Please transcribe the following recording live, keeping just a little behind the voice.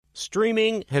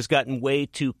Streaming has gotten way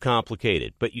too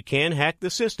complicated, but you can hack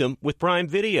the system with Prime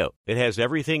Video. It has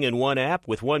everything in one app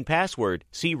with one password.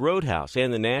 See Roadhouse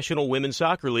and the National Women's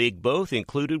Soccer League both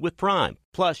included with Prime.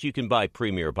 Plus, you can buy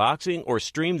Premier Boxing or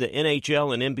stream the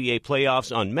NHL and NBA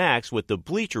playoffs on Max with the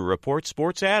Bleacher Report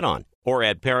Sports add-on. Or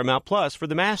add Paramount Plus for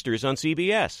the Masters on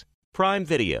CBS. Prime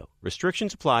Video.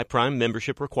 Restrictions apply. Prime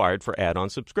membership required for add-on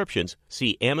subscriptions.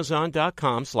 See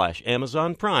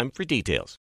Amazon.com/Amazon Prime for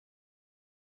details.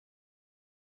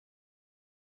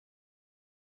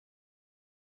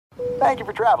 Thank you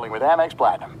for traveling with Amex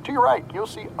Platinum. To your right, you'll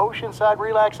see oceanside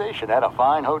relaxation at a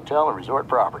fine hotel and resort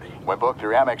property. When booked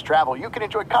through Amex Travel, you can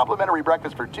enjoy complimentary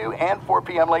breakfast for 2 and 4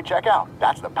 p.m. late checkout.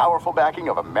 That's the powerful backing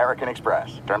of American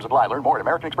Express. Terms apply. Learn more at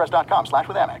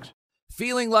americanexpress.com/withAmex.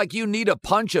 Feeling like you need a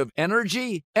punch of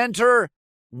energy? Enter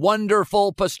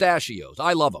Wonderful Pistachios.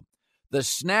 I love them. The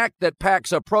snack that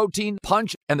packs a protein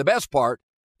punch, and the best part,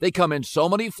 they come in so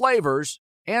many flavors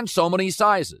and so many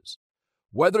sizes.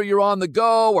 Whether you're on the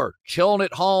go or chilling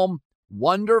at home,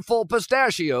 Wonderful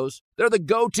Pistachios, they're the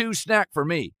go-to snack for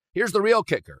me. Here's the real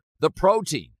kicker, the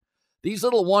protein. These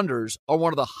little wonders are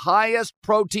one of the highest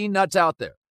protein nuts out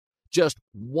there. Just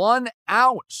 1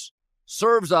 ounce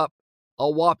serves up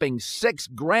a whopping 6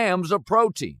 grams of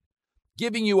protein,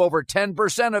 giving you over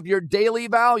 10% of your daily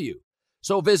value.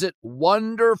 So visit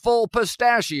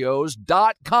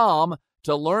wonderfulpistachios.com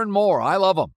to learn more. I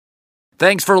love them.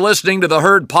 Thanks for listening to the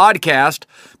Herd Podcast.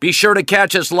 Be sure to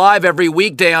catch us live every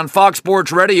weekday on Fox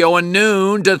Sports Radio at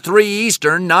noon to 3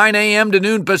 Eastern, 9 a.m. to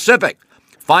noon Pacific.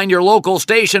 Find your local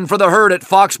station for the Herd at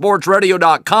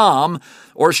foxsportsradio.com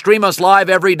or stream us live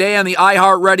every day on the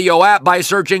iHeartRadio app by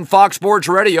searching Fox Sports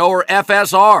Radio or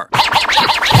FSR. Now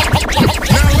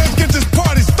let's get this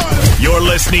party started. You're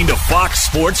listening to Fox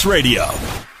Sports Radio.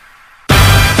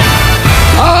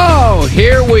 Oh,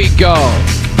 here we go.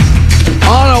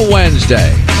 On a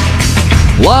Wednesday,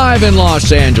 live in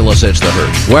Los Angeles, it's the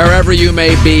Herd. Wherever you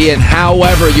may be and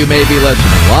however you may be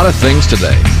listening. A lot of things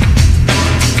today.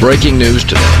 Breaking news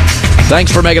today.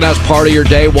 Thanks for making us part of your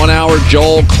day. 1 hour,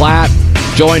 Joel Klatt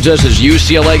joins us as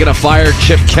UCLA going to fire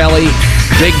Chip Kelly.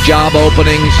 Big job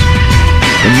openings.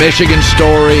 The Michigan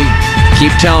story.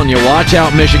 Keep telling you, watch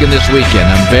out Michigan this weekend.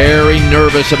 I'm very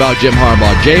nervous about Jim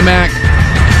Harbaugh. J-Mac,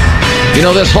 you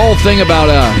know, this whole thing about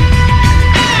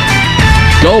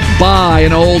go buy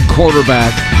an old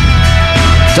quarterback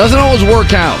doesn't always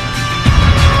work out.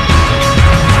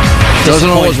 Doesn't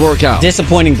always work out.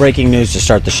 Disappointing breaking news to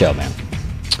start the show, man.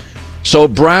 So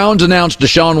Browns announced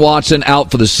Deshaun Watson out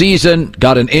for the season.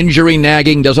 Got an injury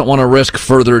nagging. Doesn't want to risk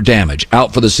further damage.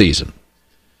 Out for the season.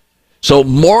 So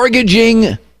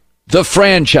mortgaging the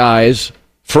franchise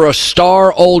for a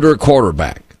star older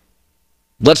quarterback.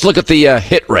 Let's look at the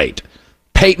hit rate.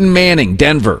 Peyton Manning,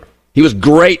 Denver. He was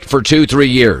great for 2-3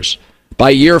 years. By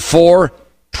year 4,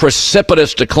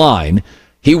 precipitous decline.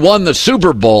 He won the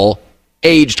Super Bowl,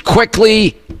 aged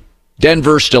quickly.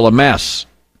 Denver still a mess.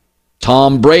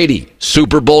 Tom Brady,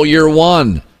 Super Bowl year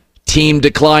 1. Team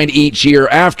declined each year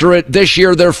after it. This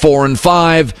year they're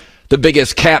 4-5. The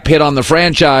biggest cap hit on the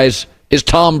franchise is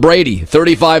Tom Brady,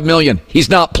 $35 million. He's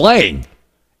not playing,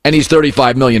 and he's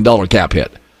 $35 million cap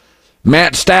hit.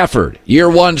 Matt Stafford, year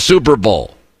 1 Super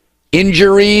Bowl.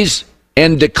 Injuries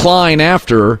and decline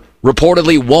after,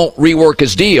 reportedly won't rework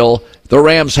his deal. The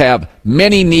Rams have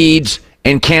many needs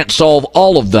and can't solve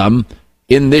all of them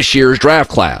in this year's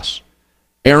draft class.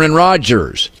 Aaron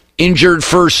Rodgers, injured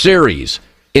first series.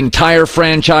 Entire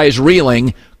franchise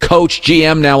reeling. Coach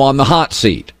GM now on the hot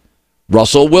seat.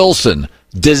 Russell Wilson,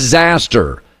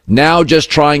 disaster. Now just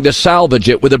trying to salvage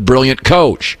it with a brilliant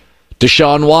coach.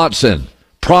 Deshaun Watson,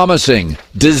 promising,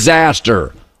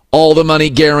 disaster. All the money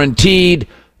guaranteed.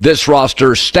 This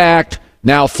roster stacked.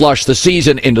 Now flush the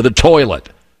season into the toilet.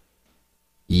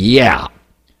 Yeah.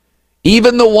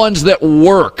 Even the ones that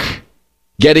work,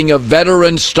 getting a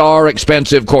veteran star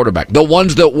expensive quarterback. The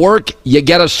ones that work, you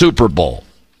get a Super Bowl.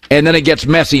 And then it gets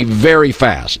messy very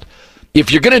fast.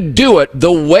 If you're going to do it,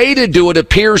 the way to do it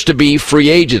appears to be free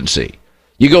agency.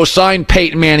 You go sign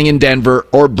Peyton Manning in Denver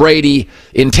or Brady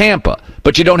in Tampa,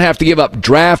 but you don't have to give up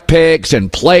draft picks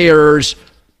and players.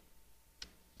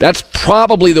 That's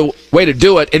probably the way to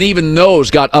do it, and even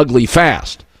those got ugly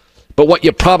fast. But what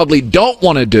you probably don't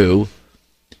want to do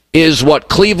is what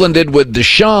Cleveland did with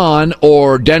Deshaun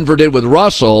or Denver did with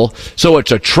Russell. So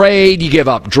it's a trade, you give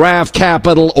up draft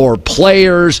capital or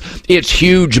players, it's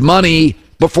huge money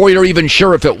before you're even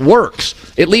sure if it works.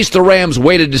 At least the Rams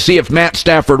waited to see if Matt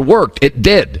Stafford worked. It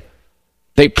did.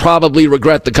 They probably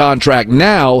regret the contract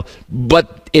now,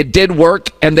 but it did work,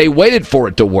 and they waited for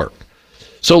it to work.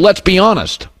 So let's be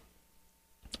honest.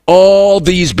 all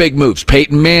these big moves.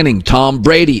 Peyton Manning, Tom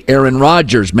Brady, Aaron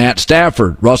Rodgers, Matt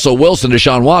Stafford, Russell Wilson,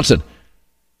 Deshaun Watson.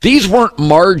 These weren't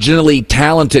marginally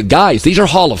talented guys. These are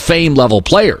Hall of Fame level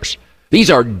players.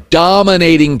 These are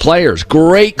dominating players,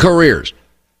 great careers.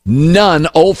 None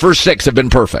 0 for 6 have been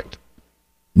perfect.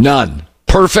 None.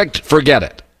 Perfect, forget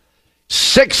it.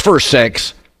 6 for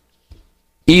 6,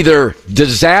 either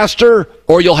disaster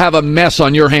or you'll have a mess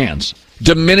on your hands.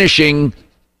 Diminishing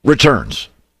returns.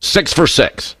 6 for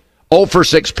 6. 0 for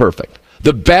 6 perfect.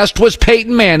 The best was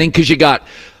Peyton Manning because you got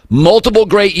multiple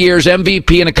great years,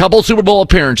 MVP, and a couple Super Bowl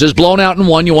appearances, blown out in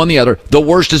one, you won the other. The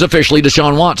worst is officially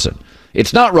Deshaun Watson.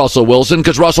 It's not Russell Wilson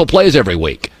because Russell plays every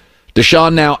week.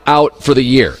 Deshaun now out for the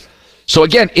year. So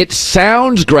again, it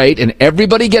sounds great and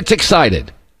everybody gets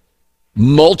excited.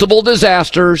 Multiple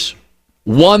disasters,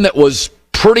 one that was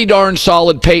pretty darn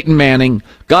solid, Peyton Manning.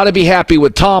 Got to be happy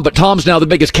with Tom, but Tom's now the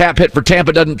biggest cap hit for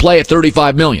Tampa, doesn't play at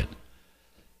 $35 million.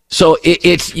 So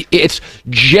it's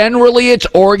generally it's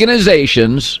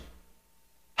organizations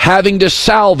having to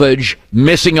salvage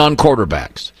missing on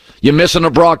quarterbacks. You're missing a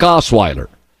Brock Osweiler.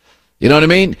 You know what I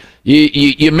mean?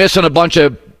 You're missing a bunch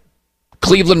of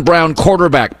Cleveland Brown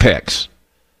quarterback picks.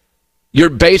 You're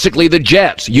basically the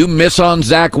Jets. You miss on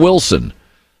Zach Wilson.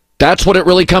 That's what it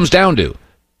really comes down to.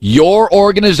 Your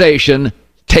organization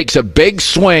takes a big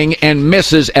swing and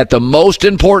misses at the most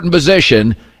important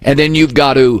position, and then you've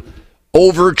got to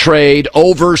overtrade,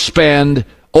 overspend,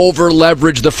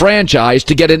 over-leverage the franchise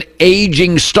to get an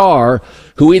aging star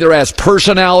who either has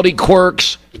personality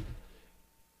quirks,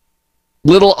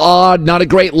 little odd, not a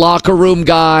great locker room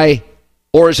guy,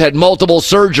 or has had multiple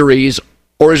surgeries,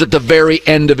 or is at the very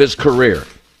end of his career.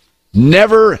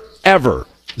 Never, ever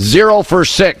 0 for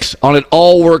 6 on it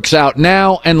all works out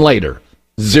now and later.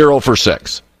 0 for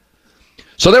 6.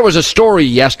 So there was a story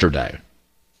yesterday.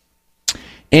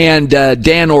 And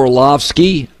Dan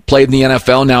Orlovsky played in the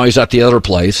NFL. Now he's at the other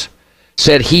place.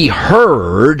 Said he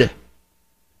heard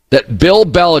that Bill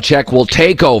Belichick will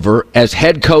take over as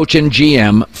head coach and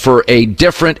GM for a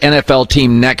different NFL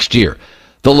team next year.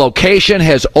 The location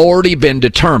has already been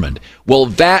determined. Well,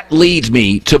 that leads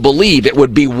me to believe it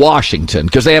would be Washington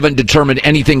because they haven't determined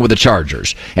anything with the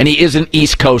Chargers. And he is an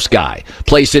East Coast guy.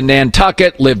 Placed in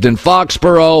Nantucket, lived in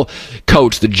Foxborough,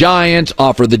 coached the Giants,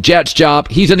 offered the Jets job.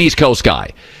 He's an East Coast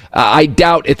guy. I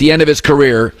doubt at the end of his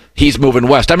career he's moving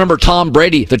west. I remember Tom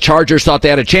Brady, the Chargers thought they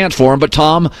had a chance for him, but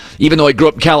Tom, even though he grew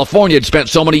up in California, had spent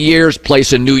so many years,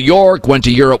 placed in New York, went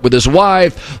to Europe with his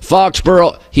wife,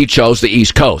 Foxborough, he chose the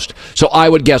East Coast. So I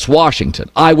would guess Washington.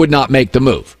 I would not make the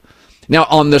move. Now,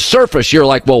 on the surface, you're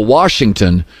like, well,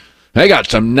 Washington, they got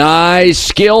some nice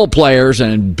skill players,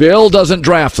 and Bill doesn't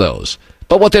draft those.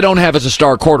 But what they don't have is a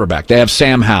star quarterback. They have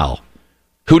Sam Howell,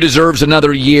 who deserves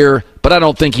another year, but I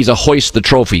don't think he's a hoist the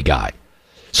trophy guy.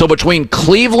 So between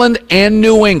Cleveland and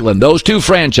New England, those two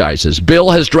franchises,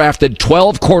 Bill has drafted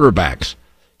 12 quarterbacks.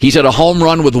 He's at a home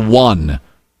run with one.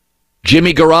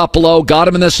 Jimmy Garoppolo got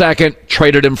him in the second,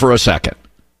 traded him for a second.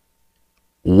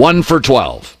 1 for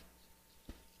 12.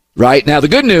 Right? Now, the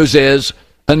good news is,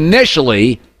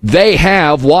 initially, they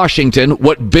have Washington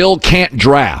what Bill can't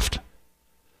draft.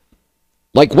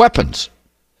 Like weapons.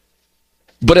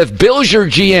 But if Bill's your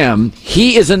GM,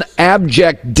 he is an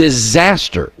abject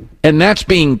disaster. And that's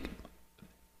being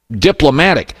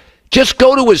diplomatic. Just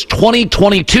go to his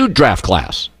 2022 draft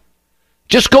class.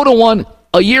 Just go to one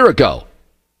a year ago.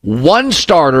 One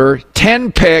starter,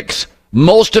 10 picks,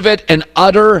 most of it an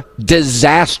utter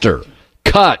disaster.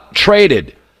 Cut,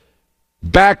 traded,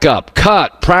 backup,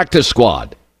 cut, practice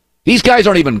squad. These guys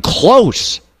aren't even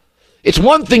close. It's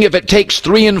one thing if it takes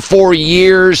 3 and 4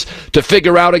 years to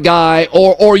figure out a guy,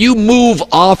 or you move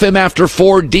off him after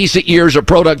 4 decent years of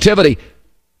productivity.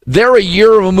 They're a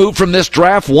year removed from this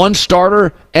draft, one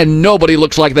starter, and nobody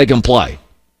looks like they can play.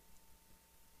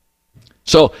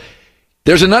 So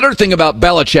there's another thing about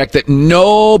Belichick that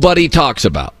nobody talks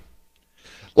about.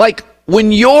 Like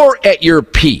when you're at your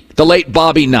peak, the late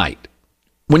Bobby Knight,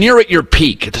 when you're at your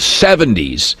peak, the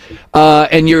 70s,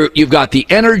 and you've got the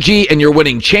energy and you're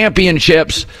winning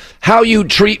championships, how you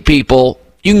treat people,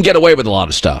 you can get away with a lot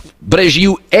of stuff. But as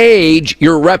you age,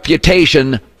 your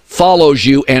reputation follows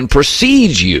you and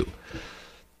precedes you.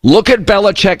 Look at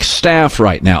Belichick's staff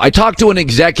right now. I talked to an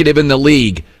executive in the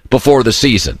league before the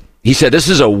season. He said, this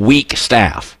is a weak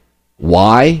staff.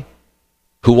 Why?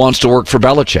 Who wants to work for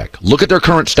Belichick? Look at their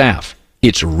current staff.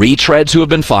 It's retreads who have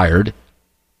been fired,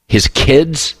 his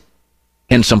kids,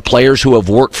 and some players who have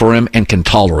worked for him and can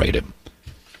tolerate him.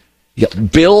 Yeah,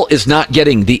 Bill is not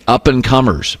getting the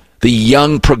up-and-comers, the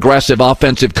young, progressive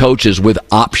offensive coaches with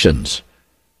options.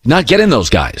 Not getting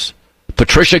those guys.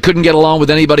 Patricia couldn't get along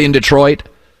with anybody in Detroit.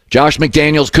 Josh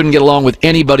McDaniels couldn't get along with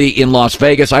anybody in Las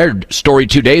Vegas. I heard a story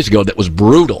 2 days ago that was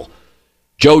brutal.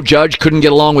 Joe Judge couldn't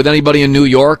get along with anybody in New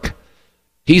York.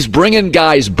 He's bringing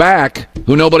guys back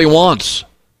who nobody wants.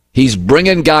 He's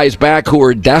bringing guys back who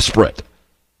are desperate.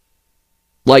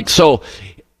 So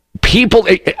people,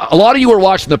 a lot of you are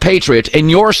watching the Patriots,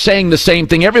 and you're saying the same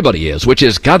thing everybody is, which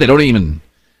is, God,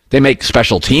 they make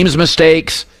special teams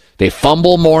mistakes. They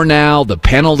fumble more now, the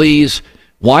penalties.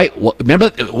 Why? Remember,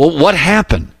 what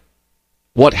happened?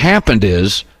 What happened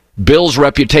is Bill's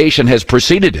reputation has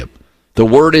preceded him. The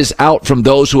word is out from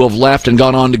those who have left and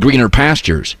gone on to greener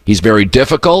pastures. He's very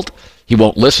difficult. He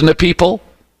won't listen to people.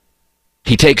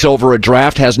 He takes over a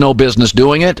draft, has no business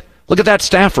doing it. Look at that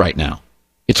staff right now.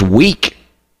 It's weak.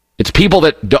 It's people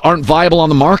that aren't viable on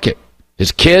the market.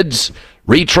 His kids,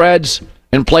 retreads,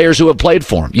 and players who have played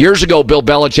for him. Years ago, Bill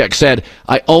Belichick said,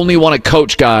 I only want to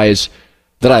coach guys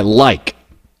that I like.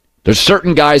 There's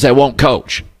certain guys I won't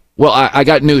coach. Well, I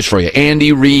got news for you.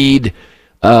 Andy Reid,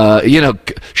 Sean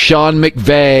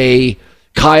McVay,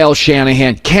 Kyle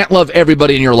Shanahan. Can't love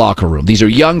everybody in your locker room. These are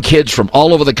young kids from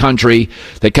all over the country.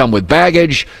 They come with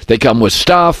baggage. They come with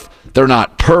stuff. They're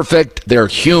not perfect. They're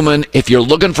human. If you're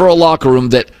looking for a locker room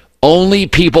that only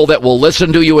people that will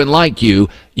listen to you and like you,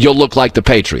 you'll look like the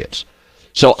Patriots.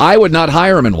 So I would not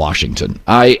hire him in Washington.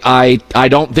 I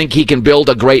don't think he can build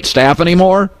a great staff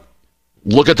anymore.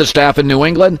 Look at the staff in New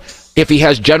England. If he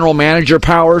has general manager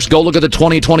powers, go look at the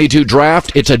 2022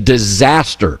 draft. It's a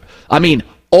disaster. I mean,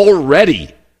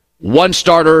 already one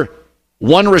starter,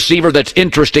 one receiver that's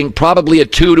interesting, probably a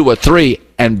 2 to a 3,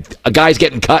 and a guy's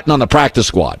getting cut on the practice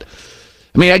squad.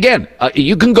 I mean, again,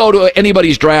 you can go to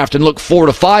anybody's draft and look 4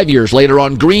 to 5 years later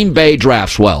on. Green Bay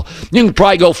drafts well. You can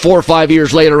probably go 4 or 5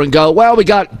 years later and go, well, we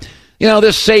got,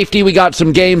 this safety, we got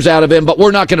some games out of him, but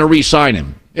we're not going to re-sign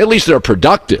him. At least they're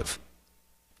productive.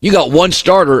 You got one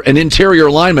starter, an interior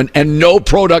lineman, and no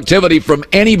productivity from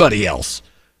anybody else.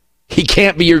 He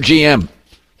can't be your GM.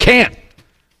 Can't.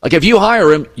 If you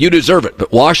hire him, you deserve it.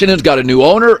 But Washington's got a new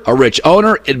owner, a rich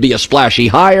owner. It'd be a splashy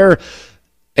hire.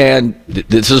 And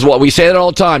this is what we say all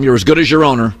the time. You're as good as your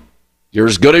owner. You're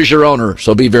as good as your owner,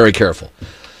 so be very careful.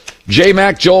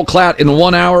 J-Mac, Joel Klatt in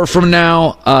 1 hour from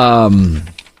now.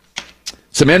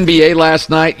 Some NBA last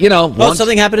night.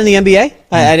 Something happened in the NBA?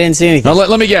 I didn't see anything. Now,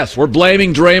 let me guess. We're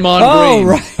blaming Draymond Green.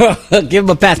 Right. Give him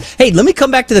a pass. Hey, let me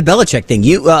come back to the Belichick thing.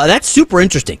 That's super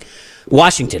interesting.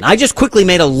 Washington. I just quickly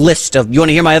made a list of. You want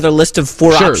to hear my other list of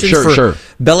 4 options for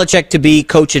Belichick to be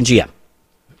coach and GM?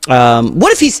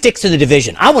 What if he sticks to the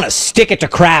division? I want to stick it to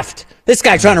Kraft. This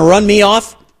guy trying to run me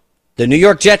off. The New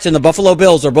York Jets and the Buffalo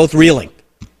Bills are both reeling.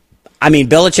 I mean,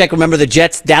 Belichick, remember the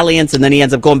Jets dalliance, and then he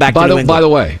ends up going back to New England. By the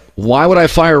way, why would I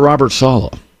fire Robert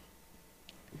Saleh?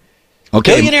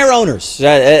 Okay. Billionaire owners.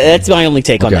 That's my only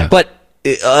take on that. But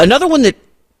another one that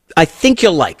I think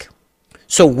you'll like.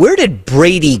 So where did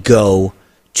Brady go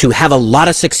to have a lot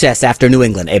of success after New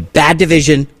England? A bad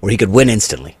division where he could win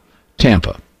instantly?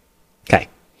 Tampa. Okay.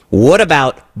 What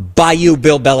about Bayou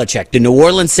Bill Belichick? The New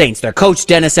Orleans Saints, their coach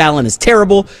Dennis Allen is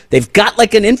terrible. They've got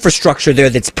an infrastructure there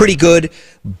that's pretty good.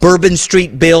 Bourbon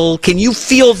Street Bill. Can you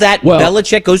feel that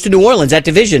Belichick goes to New Orleans, that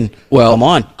division? Well, come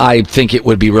on. I think it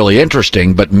would be really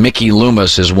interesting, but Mickey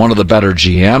Loomis is one of the better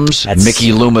GMs.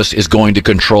 Mickey Loomis is going to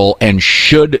control and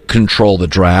should control the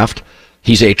draft.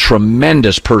 He's a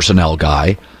tremendous personnel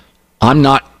guy.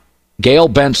 Gail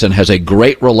Benson has a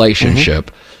great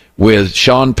relationship with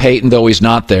Sean Payton, though he's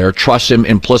not there, trusts him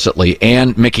implicitly,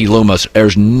 and Mickey Loomis.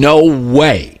 There's no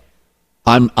way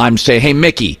I'm saying, hey,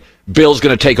 Mickey, Bill's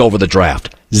going to take over the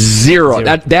draft. Zero.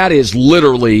 That is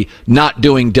literally not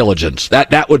doing diligence.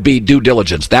 That would be due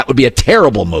diligence. That would be a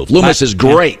terrible move. Loomis is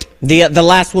great. The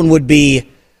last one would be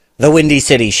the Windy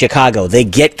City, Chicago. They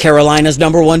get Carolina's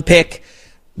number 1 pick.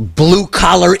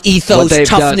 Blue-collar ethos,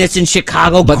 toughness in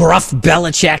Chicago, gruff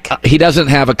Belichick. He doesn't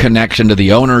have a connection to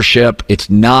the ownership. It's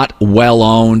not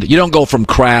well-owned. You don't go from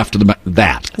Kraft to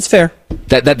that. That's fair.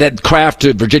 That Kraft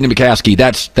to Virginia McCaskey,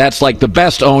 that's like the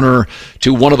best owner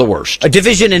to one of the worst. A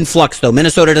division in flux, though.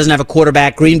 Minnesota doesn't have a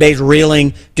quarterback. Green Bay's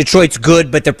reeling. Detroit's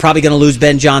good, but they're probably going to lose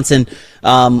Ben Johnson.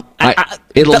 To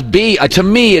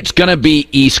me, it's going to be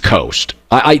East Coast.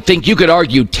 I think you could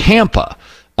argue Tampa.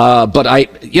 But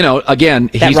again,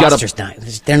 he's got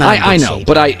they're not. I know, shape.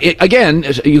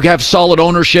 But you have solid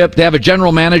ownership. They have a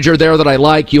general manager there that I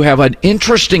like. You have an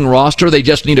interesting roster. They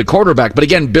just need a quarterback. But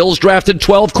again, Bills drafted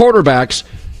 12 quarterbacks.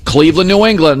 Cleveland, New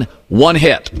England, 1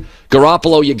 hit.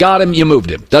 Garoppolo, you got him, you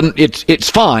moved him. It's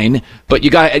fine, but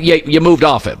you moved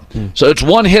off him. So it's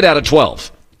 1 hit out of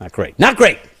 12. Not great. Not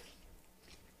great.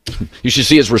 You should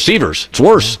see his receivers. It's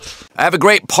worse. I have a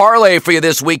great parlay for you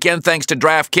this weekend thanks to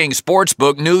DraftKings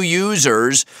Sportsbook. New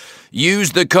users,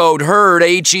 use the code HERD,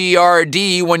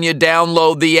 H-E-R-D, when you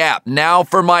download the app. Now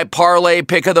for my parlay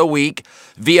pick of the week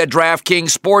via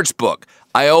DraftKings Sportsbook.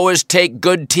 I always take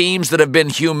good teams that have been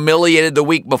humiliated the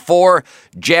week before.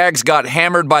 Jags got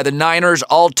hammered by the Niners.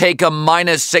 I'll take a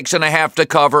 -6.5 to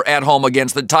cover at home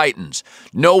against the Titans.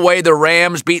 No way the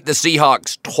Rams beat the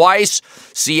Seahawks twice.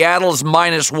 Seattle's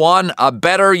 -1, a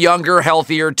better, younger,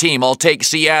 healthier team. I'll take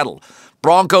Seattle.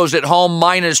 Broncos at home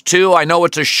 -2. I know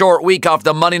it's a short week off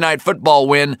the Monday Night Football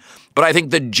win, but I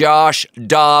think the Josh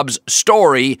Dobbs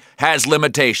story has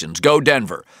limitations. Go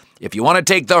Denver. If you want to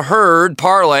take the herd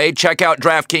parlay, check out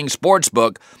DraftKings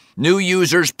Sportsbook. New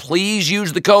users, please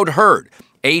use the code HERD,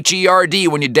 H-E-R-D,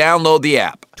 when you download the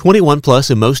app. 21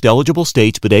 plus in most eligible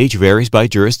states, but age varies by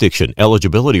jurisdiction.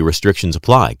 Eligibility restrictions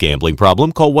apply. Gambling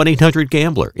problem? Call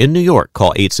 1-800-GAMBLER. In New York,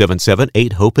 call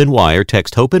 877-8-HOPE-NY or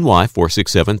text HOPE-NY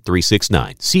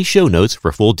 467-369. See show notes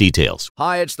for full details.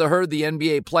 Hi, it's the herd. The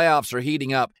NBA playoffs are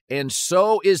heating up, and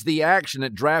so is the action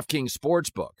at DraftKings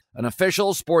Sportsbook, an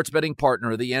official sports betting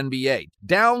partner of the NBA.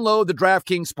 Download the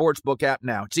DraftKings Sportsbook app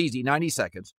now. It's easy, 90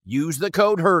 seconds. Use the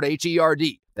code HERD,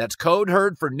 H-E-R-D. That's code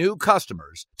HERD for new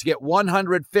customers to get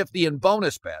 $150 in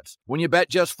bonus bets when you bet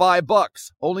just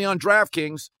 $5. Only on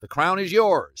DraftKings. The crown is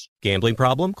yours. Gambling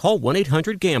problem? Call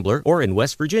 1-800-GAMBLER or in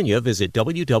West Virginia, visit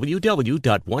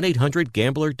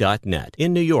www.1800gambler.net.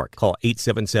 In New York, call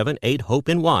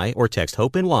 877-8-HOPE-NY or text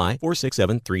HOPE-NY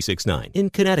 467-369. In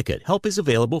Connecticut, help is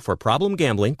available for problem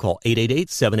gambling. Call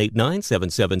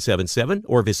 888-789-7777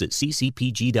 or visit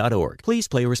ccpg.org. Please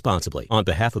play responsibly. On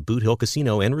behalf of Boot Hill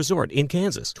Casino and Resort in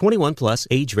Kansas, 21 plus,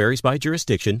 age varies by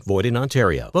jurisdiction, void in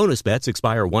Ontario. Bonus bets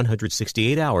expire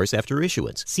 168 hours after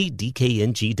issuance. See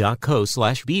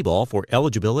dkng.co/bball for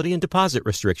eligibility and deposit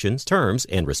restrictions, terms,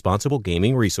 and responsible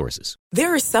gaming resources.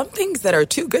 There are some things that are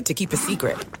too good to keep a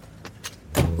secret.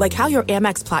 Like how your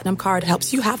Amex Platinum card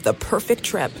helps you have the perfect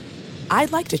trip.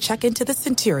 I'd like to check into the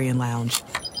Centurion Lounge.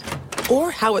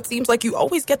 Or how it seems like you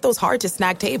always get those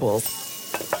hard-to-snag tables.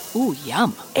 Ooh,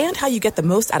 yum. And how you get the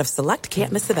most out of select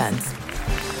can't-miss events.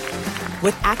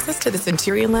 With access to the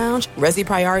Centurion Lounge, Resi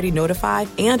Priority Notified,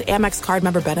 and Amex card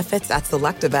member benefits at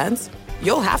select events,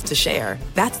 you'll have to share.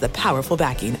 That's the powerful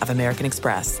backing of American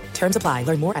Express. Terms apply.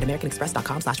 Learn more at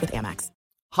americanexpress.com/withAmex.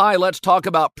 Hi, let's talk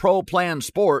about Pro Plan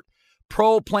Sport.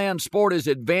 Pro Plan Sport is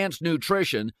advanced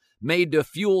nutrition made to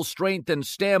fuel strength and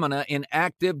stamina in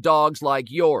active dogs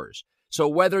like yours. So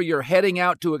whether you're heading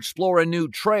out to explore a new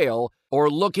trail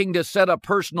or looking to set a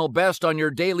personal best on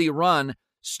your daily run,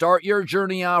 start your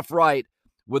journey off right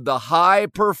with the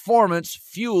high-performance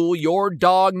fuel your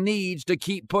dog needs to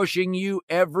keep pushing you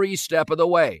every step of the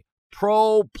way.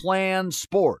 Pro Plan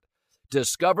Sport.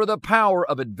 Discover the power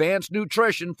of advanced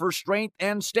nutrition for strength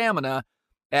and stamina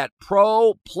at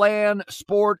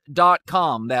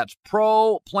ProPlansport.com. That's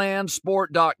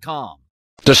ProPlansport.com.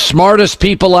 The smartest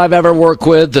people I've ever worked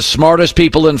with, the smartest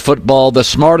people in football, the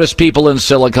smartest people in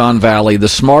Silicon Valley, the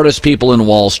smartest people in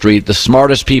Wall Street, the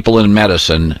smartest people in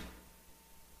medicine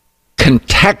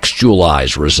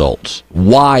contextualize results.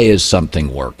 Why is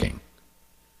something working?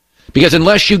 Because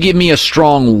unless you give me a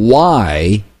strong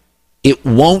why, it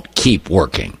won't keep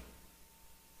working.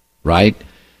 Right?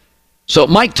 So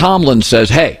Mike Tomlin says,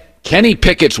 hey, Kenny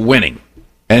Pickett's winning,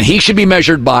 and he should be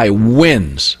measured by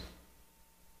wins.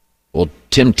 Well,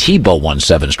 Tim Tebow won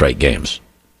 7 straight games.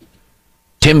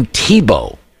 Tim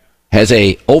Tebow has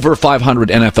a over 500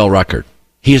 NFL record.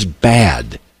 He is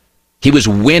bad. He was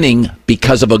winning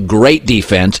because of a great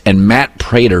defense and Matt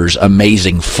Prater's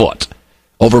amazing foot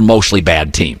over mostly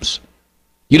bad teams.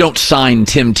 You don't sign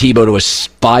Tim Tebow to a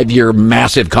 5-year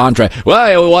massive contract. Well,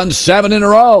 he won 7 in a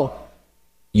row.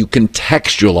 You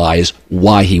contextualize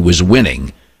why he was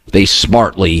winning. They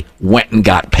smartly went and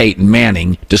got Peyton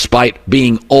Manning despite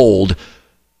being old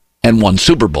and won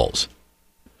Super Bowls.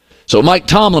 So Mike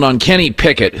Tomlin on Kenny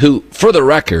Pickett, who, for the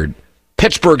record,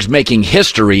 Pittsburgh's making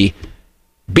history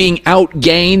being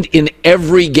outgained in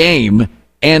every game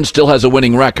and still has a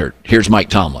winning record. Here's Mike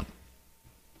Tomlin.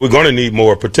 We're going to need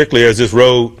more, particularly as this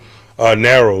road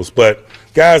narrows. But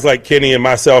guys like Kenny and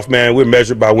myself, man, we're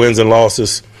measured by wins and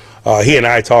losses. He and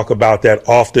I talk about that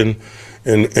often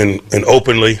and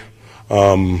openly.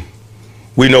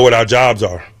 We know what our jobs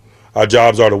are. Our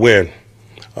jobs are to win.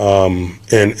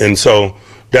 And so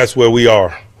that's where we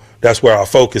are. That's where our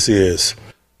focus is.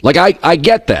 Like, I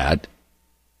get that.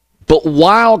 But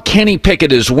while Kenny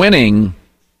Pickett is winning,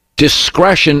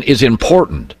 discretion is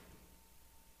important.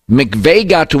 McVay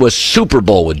got to a Super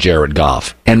Bowl with Jared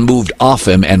Goff and moved off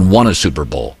him and won a Super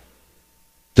Bowl.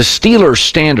 The Steelers'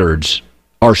 standards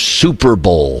are Super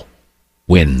Bowl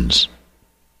wins.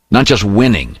 not just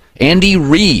winning. Andy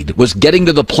Reid was getting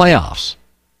to the playoffs,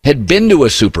 had been to a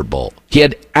Super Bowl. He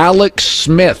had Alex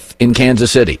Smith in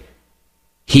Kansas City.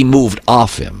 He moved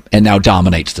off him and now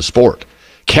dominates the sport.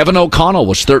 Kevin O'Connell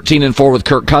was 13-4 with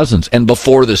Kirk Cousins, and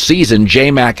before the season,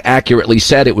 J-Mac accurately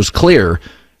said it was clear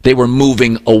they were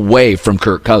moving away from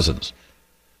Kirk Cousins.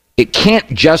 It can't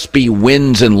just be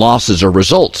wins and losses or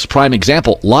results. Prime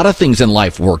example, a lot of things in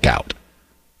life work out.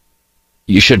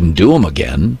 You shouldn't do them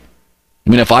again. I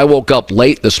mean, if I woke up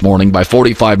late this morning by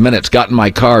 45 minutes, got in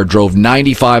my car, drove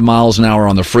 95 miles an hour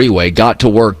on the freeway, got to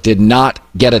work, did not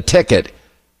get a ticket,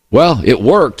 well, it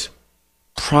worked.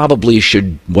 Probably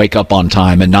should wake up on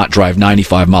time and not drive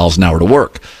 95 miles an hour to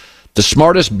work. The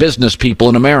smartest business people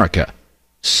in America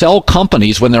sell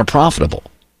companies when they're profitable.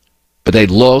 But they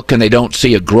look and they don't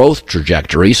see a growth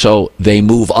trajectory, so they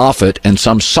move off it, and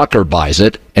some sucker buys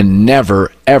it and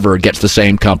never, ever gets the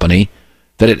same company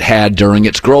that it had during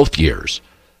its growth years.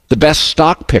 The best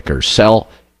stock pickers sell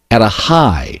at a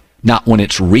high, not when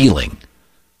it's reeling.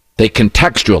 They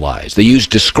contextualize, they use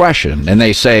discretion, and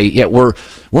they say, yeah, we're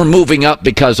moving up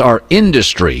because our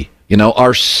industry,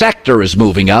 our sector is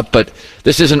moving up, but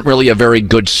this isn't really a very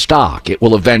good stock. It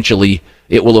will eventually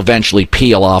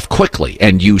peel off quickly,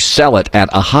 and you sell it at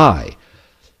a high.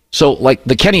 So, like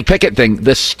the Kenny Pickett thing,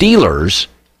 the Steelers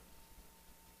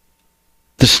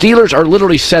are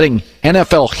literally setting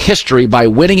NFL history by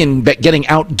winning and getting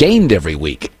outgained every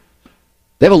week.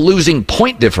 They have a losing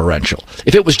point differential.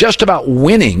 If it was just about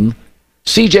winning,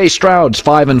 C.J. Stroud's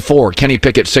 5-4, Kenny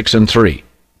Pickett 6-3.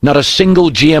 Not a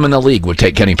single GM in the league would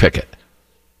take Kenny Pickett.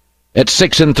 At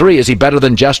 6-3, is he better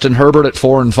than Justin Herbert at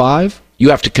 4-5?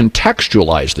 You have to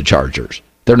contextualize the Chargers.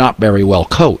 They're not very well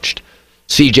coached.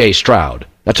 C.J. Stroud,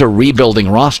 that's a rebuilding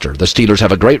roster. The Steelers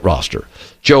have a great roster.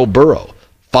 Joe Burrow,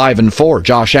 5-4.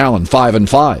 Josh Allen,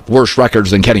 5-5. Worse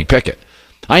records than Kenny Pickett.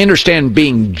 I understand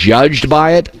being judged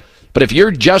by it, but if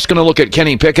you're just going to look at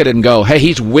Kenny Pickett and go, hey,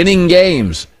 he's winning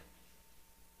games,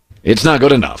 it's not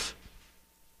good enough,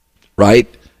 right?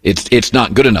 It's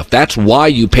not good enough. That's why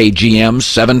you pay GMs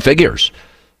 7 figures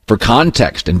for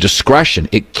context and discretion.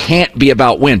 It can't be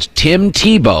about wins. Tim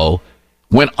Tebow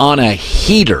went on a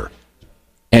heater,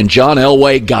 and John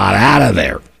Elway got out of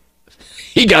there.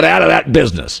 He got out of that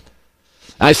business.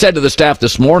 I said to the staff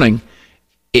this morning,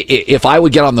 if I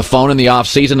would get on the phone in the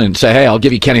offseason and say, hey, I'll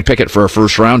give you Kenny Pickett for a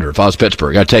first rounder if I was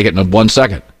Pittsburgh, I'd take it in 1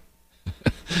 second.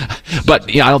 But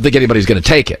I don't think anybody's going to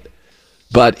take it.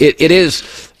 But it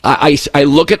is, I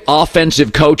look at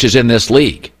offensive coaches in this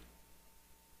league.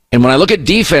 And when I look at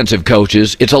defensive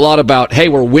coaches, it's a lot about, hey,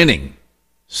 we're winning.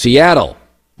 Seattle,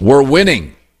 we're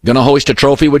winning. Going to hoist a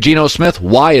trophy with Geno Smith?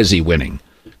 Why is he winning?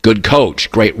 Good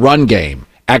coach, great run game,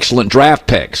 excellent draft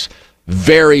picks,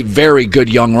 very, very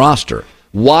good young roster.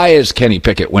 Why is Kenny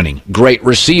Pickett winning? Great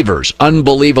receivers,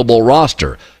 unbelievable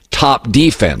roster, top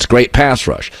defense, great pass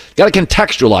rush. Got to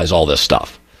contextualize all this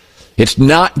stuff. It's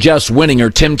not just winning, or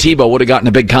Tim Tebow would have gotten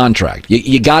a big contract.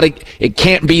 You got to. It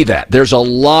can't be that. There's a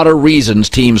lot of reasons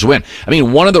teams win. I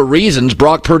mean, one of the reasons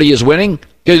Brock Purdy is winning,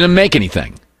 he didn't make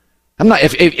anything. I'm not.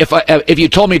 If you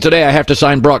told me today I have to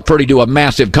sign Brock Purdy to a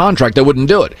massive contract, I wouldn't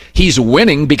do it. He's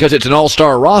winning because it's an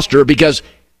all-star roster, because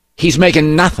he's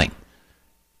making nothing.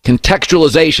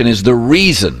 Contextualization is the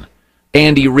reason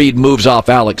Andy Reid moves off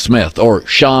Alex Smith, or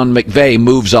Sean McVay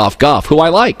moves off Goff, who I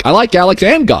like. I like Alex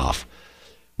and Goff.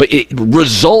 But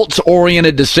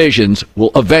results-oriented decisions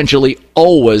will eventually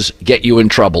always get you in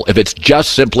trouble if it's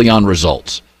just simply on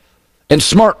results. And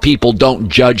smart people don't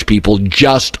judge people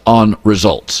just on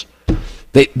results.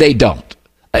 They don't.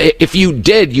 If you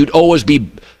did, you'd always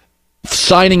be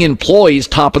signing employees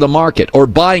top of the market or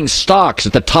buying stocks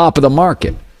at the top of the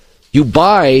market. You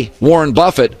buy Warren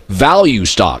Buffett value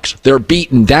stocks. They're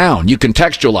beaten down. You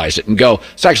contextualize it and go,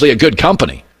 it's actually a good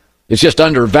company. It's just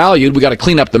undervalued. We got to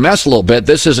clean up the mess a little bit.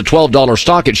 This is a $12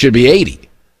 stock. It should be $80.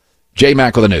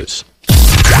 J-Mac with the news.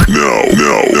 No.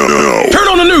 Turn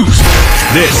on the news.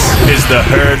 This is the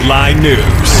Herd Line News.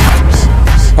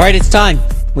 All right, it's time.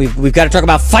 We've got to talk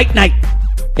about Fight Night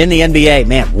in the NBA.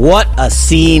 Man, what a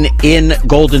scene in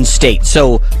Golden State.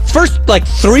 So first,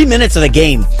 3 minutes of the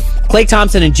game, Klay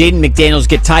Thompson and Jaden McDaniels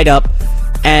get tied up,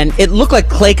 and it looked like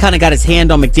Klay kind of got his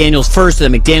hand on McDaniels first,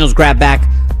 and then McDaniels grabbed back.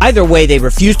 Either way, they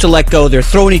refuse to let go. They're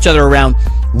throwing each other around.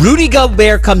 Rudy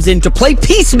Gobert comes in to play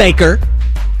peacemaker,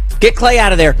 get Klay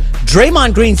out of there.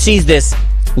 Draymond Green sees this,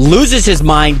 loses his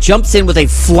mind, jumps in with a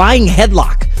flying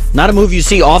headlock. Not a move you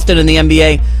see often in the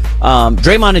NBA.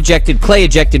 Draymond ejected, Klay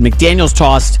ejected, McDaniels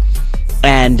tossed,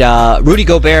 and Rudy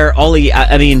Gobert,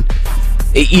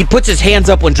 he puts his hands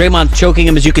up when Draymond's choking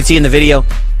him, as you can see in the video.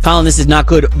 Colin, this is not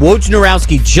good.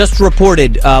 Wojnarowski just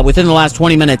reported within the last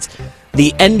 20 minutes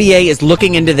The NBA is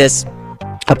looking into this.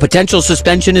 A potential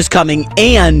suspension is coming,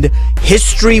 and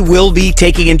history will be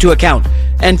taken into account.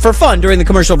 And for fun, during the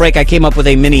commercial break, I came up with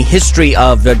a mini history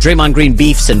of Draymond Green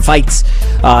beefs and fights.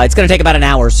 It's going to take about an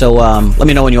hour, so let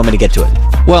me know when you want me to get to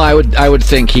it. Well, I would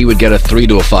think he would get a 3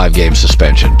 to a 5 game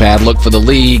suspension. Bad look for the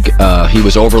league. He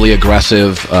was overly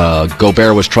aggressive.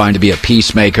 Gobert was trying to be a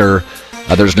peacemaker.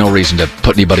 There's no reason to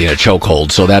put anybody in a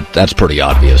chokehold, so that's pretty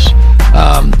obvious.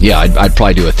 I'd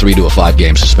probably do a 3 to a 5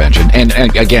 game suspension. And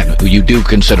again, you do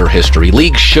consider history.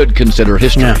 Leagues should consider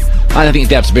history. Yeah. I think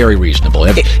that's very reasonable.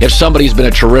 If somebody's been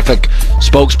a terrific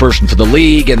spokesperson for the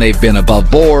league and they've been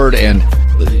above board, and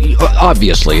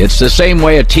obviously it's the same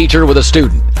way a teacher with a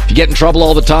student. If you get in trouble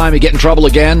all the time, you get in trouble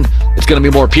again, it's going to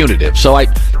be more punitive. So I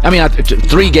mean,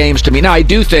 3 games to me. Now, I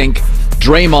do think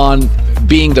Draymond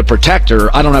being the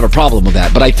protector, I don't have a problem with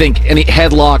that. But I think any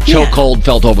headlock, chokehold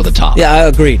felt over the top. Yeah, I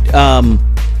agreed.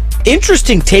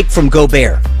 Interesting take from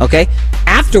Gobert, okay?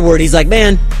 Afterward, he's like,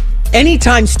 man,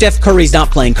 anytime Steph Curry's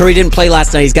not playing, Curry didn't play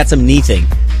last night, he's got some knee thing,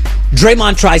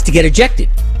 Draymond tries to get ejected.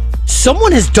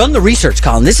 Someone has done the research,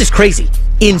 Colin. This is crazy.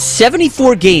 In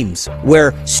 74 games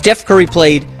where Steph Curry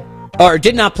played, or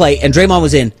did not play, and Draymond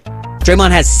was in,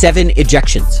 Draymond has 7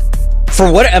 ejections.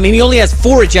 For what? I mean, he only has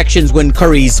 4 ejections when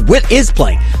Curry's is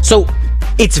playing. So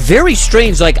it's very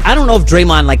strange. Like, I don't know if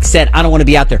Draymond said, I don't want to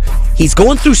be out there. He's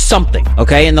going through something,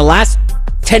 okay? In the last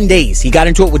 10 days, he got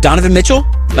into it with Donovan Mitchell,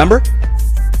 remember?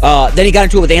 Then he got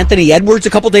into it with Anthony Edwards a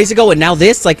couple days ago, and now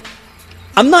this.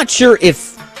 I'm not sure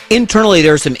if internally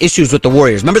there are some issues with the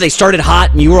Warriors. Remember, they started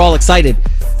hot, and you were all excited.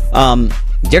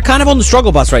 They're kind of on the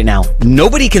struggle bus right now.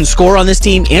 Nobody can score on this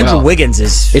team. Andrew Wiggins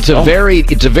is... It's a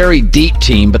very deep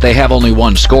team, but they have only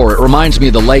one scorer. It reminds me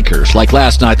of the Lakers. Like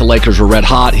last night, the Lakers were red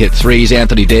hot, hit threes,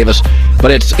 Anthony Davis.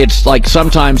 But it's like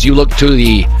sometimes you look to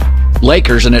the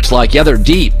Lakers and it's like, yeah, they're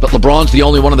deep, but LeBron's the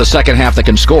only one in the second half that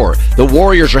can score. The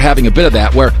Warriors are having a bit of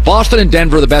that, where Boston and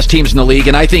Denver are the best teams in the league,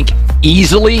 and I think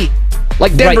easily...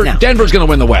 Denver, right, Denver's going to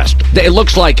win the West. It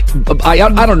looks like, I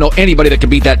don't know anybody that can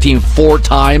beat that team 4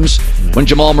 times when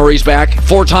Jamal Murray's back.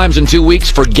 4 times in 2 weeks,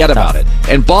 forget about it.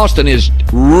 And Boston is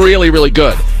really, really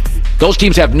good. Those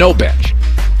teams have no bench.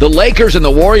 The Lakers and the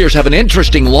Warriors have an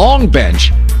interesting long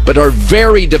bench, but are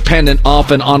very dependent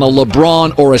often on a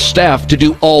LeBron or a Steph to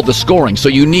do all the scoring. So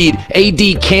you need,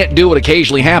 AD can't do what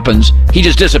occasionally happens. He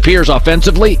just disappears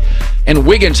offensively, and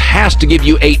Wiggins has to give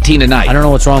you 18 a night. I don't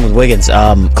know what's wrong with Wiggins.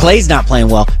 Clay's not playing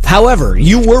well. However,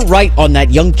 you were right on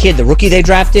that young kid, the rookie they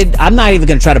drafted. I'm not even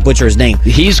going to try to butcher his name.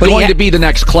 He's going to be the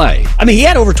next Clay. I mean, he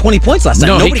had over 20 points last night.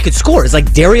 Nobody could score. It's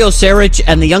like Dario Saric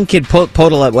and the young kid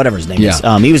Podolak, whatever his name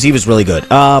is. He was really good.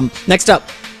 Next up,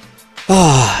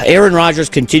 Aaron Rodgers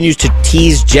continues to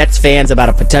tease Jets fans about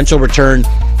a potential return.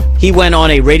 He went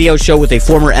on a radio show with a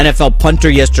former NFL punter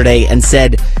yesterday and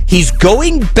said he's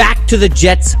going back to the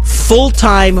Jets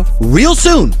full-time real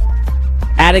soon,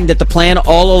 adding that the plan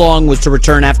all along was to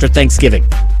return after Thanksgiving.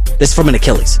 This is from an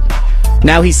Achilles.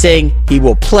 Now he's saying he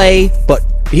will play, but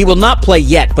he will not play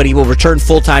yet, but he will return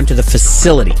full-time to the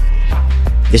facility.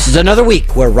 This is another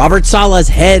week where Robert Saleh's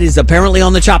head is apparently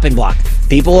on the chopping block.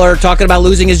 People are talking about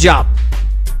losing his job.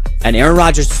 And Aaron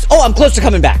Rodgers, I'm close to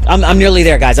coming back. I'm nearly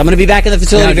there, guys. I'm going to be back in the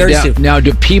facility very soon. Now,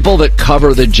 do people that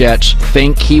cover the Jets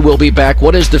think he will be back?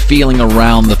 What is the feeling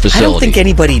around the facility? I don't think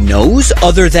anybody knows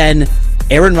other than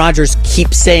Aaron Rodgers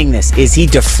keeps saying this. Is he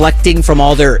deflecting from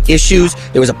all their issues?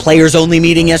 There was a players-only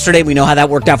meeting yesterday. We know how that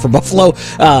worked out for Buffalo.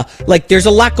 There's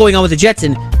a lot going on with the Jets,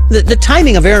 and the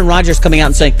timing of Aaron Rodgers coming out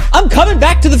and saying, I'm coming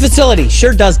back to the facility,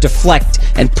 sure does deflect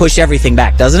and push everything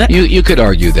back, doesn't it? You could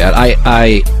argue that.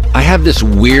 I have this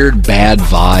weird bad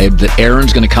vibe that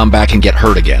Aaron's going to come back and get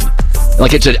hurt again.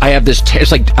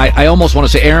 I almost want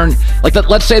to say, Aaron,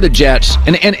 let's say the Jets,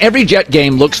 and every Jet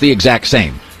game looks the exact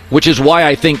same, which is why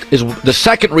I think is the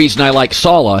second reason I like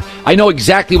Saleh. I know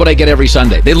exactly what I get every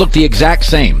Sunday. They look the exact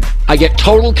same. I get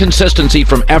total consistency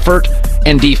from effort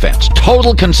and defense.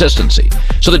 Total consistency.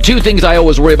 So the two things I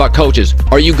always worry about coaches,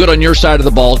 are you good on your side of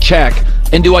the ball? Check.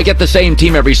 And do I get the same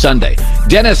team every Sunday?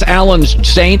 Dennis Allen's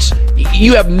Saints,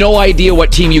 you have no idea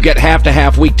what team you get half to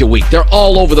half, week to week. They're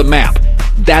all over the map.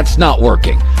 That's not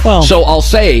working. Well, so I'll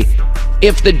say,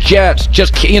 if the Jets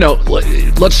just,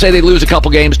 let's say they lose a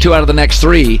couple games, 2 out of the next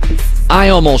 3, I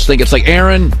almost think it's like,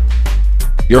 Aaron,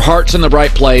 your heart's in the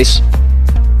right place.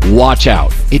 Watch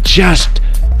out.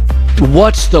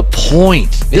 What's the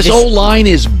point? This O-line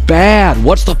is bad.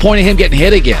 What's the point of him getting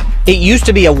hit again? It used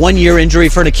to be a 1-year injury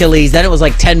for an Achilles. Then it was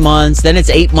 10 months. Then it's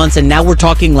 8 months. And now we're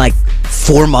talking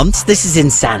 4 months. This is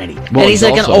insanity. Well, and he's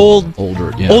an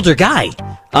older guy.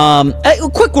 A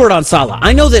quick word on Saleh.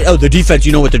 I know that, the defense,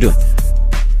 you know what they're doing.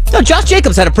 No, Josh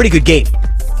Jacobs had a pretty good game.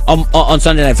 on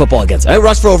Sunday Night Football against them.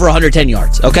 Rushed for over 110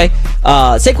 yards, okay?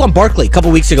 Saquon Barkley, a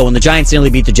couple weeks ago when the Giants nearly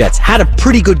beat the Jets, had a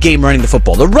pretty good game running the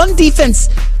football. The run defense,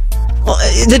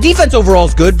 the defense overall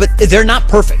is good, but they're not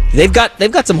perfect. They've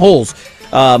got some holes.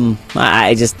 I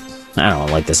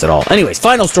don't like this at all. Anyways,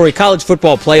 final story, college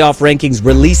football playoff rankings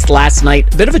released last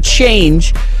night. A bit of a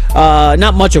change,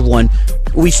 not much of one.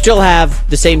 We still have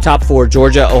the same top four: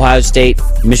 Georgia, Ohio State,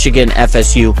 Michigan,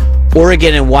 FSU,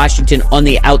 Oregon, and Washington on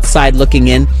the outside looking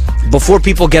in. Before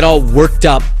people get all worked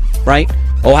up, right?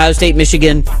 Ohio State,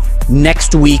 Michigan,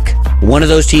 next week, one of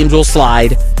those teams will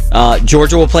slide.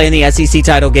 Georgia will play in the SEC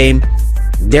title game.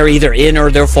 They're either in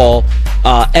or they'll fall.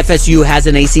 FSU has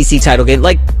an ACC title game.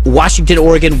 Like Washington,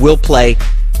 Oregon will play.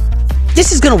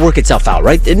 This is going to work itself out,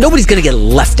 right? Nobody's going to get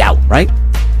left out, right?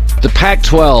 The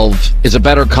Pac-12 is a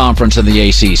better conference than the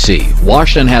ACC.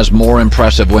 Washington has more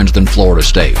impressive wins than Florida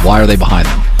State. Why are they behind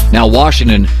them? Now,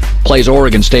 Washington plays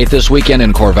Oregon State this weekend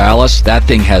in Corvallis. That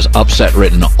thing has upset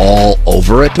written all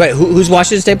over it. Wait, who's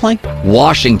Washington State playing?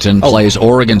 Washington plays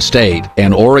Oregon State,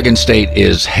 and Oregon State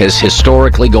has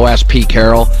historically, go ask Pete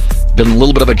Carroll, been a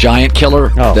little bit of a giant killer.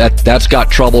 That's got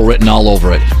trouble written all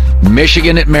over it.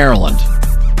 Michigan at Maryland.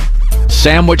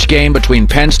 Sandwich game between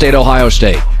Penn State, Ohio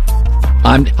State.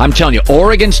 I'm telling you,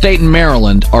 Oregon State and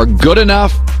Maryland are good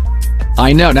enough.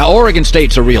 I know. Now, Oregon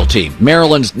State's a real team.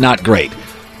 Maryland's not great.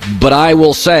 But I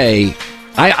will say,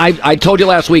 I told you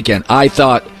last weekend, I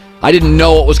thought, I didn't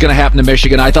know what was going to happen to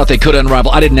Michigan. I thought they could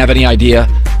unravel. I didn't have any idea.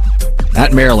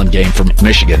 That Maryland game from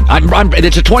Michigan.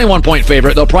 It's a 21-point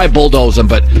favorite. They'll probably bulldoze them,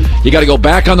 but you got to go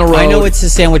back on the road. I know it's a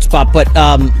sandwich spot, but,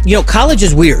 college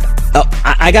is weird.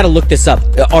 I got to look this up.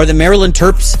 Are the Maryland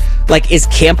Terps, is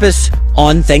campus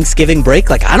on Thanksgiving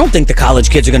break? I don't think the college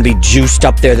kids are going to be juiced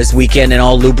up there this weekend and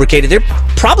all lubricated. They're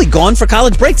probably gone for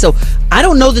college break, so I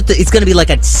don't know that it's going to be like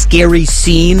a scary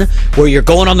scene where you're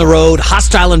going on the road,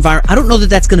 hostile environment. I don't know that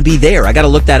that's going to be there. I got to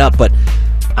look that up, but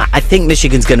I think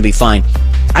Michigan's going to be fine.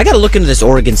 I got to look into this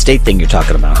Oregon State thing you're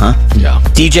talking about, huh? Yeah.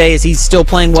 DJ, is he still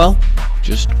playing well?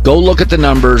 Just go look at the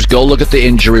numbers. Go look at the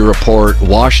injury report.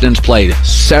 Washington's played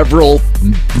several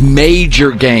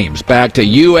major games back to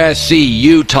USC,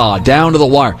 Utah, down to the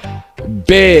wire.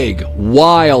 Big,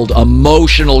 wild,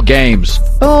 emotional games.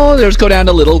 Oh, there's go down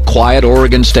to little quiet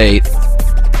Oregon State.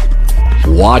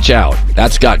 Watch out.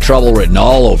 That's got trouble written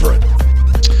all over it.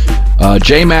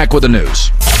 J-Mac with the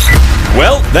news.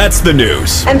 Well, that's the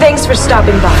news. And thanks for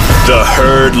stopping by. The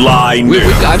Herd Line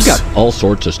News. I've got all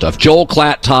sorts of stuff. Joel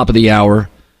Klatt, top of the hour.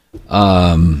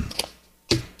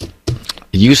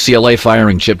 UCLA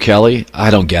firing Chip Kelly. I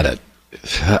don't get it.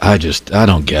 I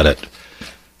don't get it.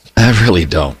 I really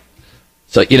don't.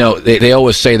 So, they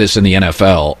always say this in the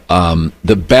NFL.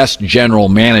 The best general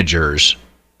managers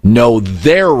know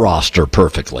their roster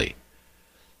perfectly.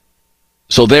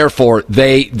 So therefore,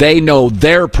 they know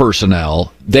their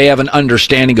personnel. They have an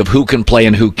understanding of who can play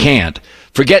and who can't.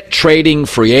 Forget trading,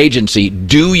 free agency.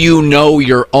 Do you know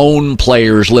your own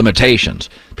players' limitations?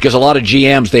 Because a lot of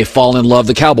GMs, they fall in love.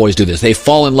 The Cowboys do this. They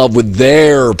fall in love with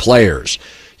their players.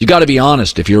 You got to be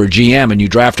honest. If you're a GM and you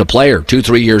draft a player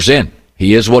 2-3 years in,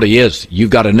 he is what he is.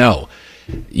 You've got to know.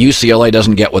 UCLA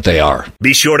doesn't get what they are.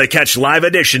 Be sure to catch live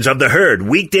editions of The Herd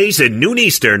weekdays at noon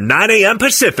Eastern, 9 a.m.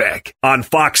 Pacific on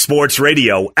Fox Sports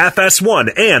Radio,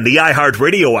 FS1, and the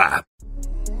iHeartRadio app.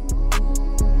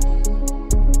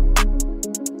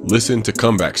 Listen to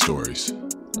Comeback Stories.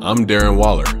 I'm Darren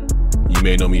Waller. You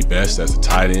may know me best as a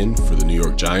tight end for the New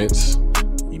York Giants.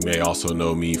 You may also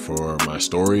know me for my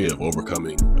story of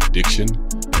overcoming addiction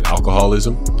and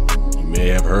alcoholism. You may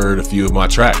have heard a few of my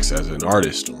tracks as an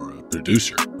artist or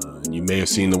producer. And you may have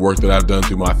seen the work that I've done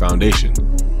through my foundation.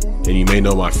 And you may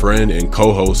know my friend and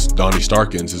co-host Donnie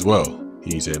Starkins as well.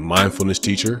 He's a mindfulness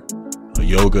teacher, a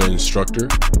yoga instructor,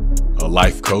 a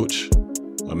life coach,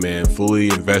 a man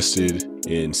fully invested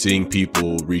in seeing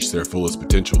people reach their fullest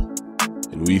potential.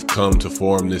 And we've come to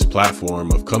form this platform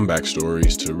of comeback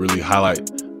stories to really highlight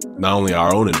not only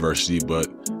our own adversity, but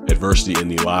adversity in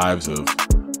the lives of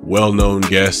well-known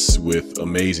guests with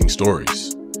amazing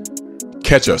stories.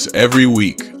 Catch us every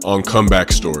week on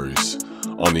Comeback Stories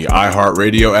on the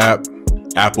iHeartRadio app,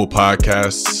 Apple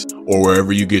Podcasts, or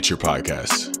wherever you get your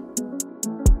podcasts.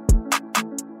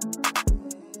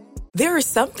 There are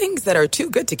some things that are too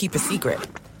good to keep a secret.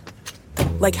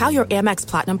 Like how your Amex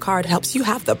Platinum card helps you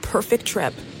have the perfect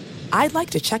trip. I'd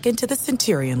like to check into the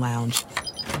Centurion Lounge.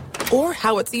 Or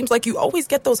how it seems like you always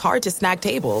get those hard-to-snag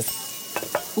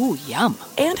tables. Ooh, yum.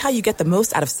 And how you get the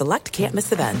most out of select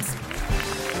can't-miss events.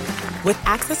 With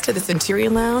access to the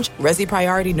Centurion Lounge, Resi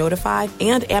Priority Notified,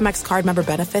 and Amex card member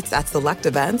benefits at select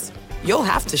events, you'll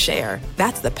have to share.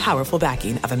 That's the powerful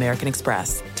backing of American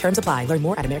Express. Terms apply. Learn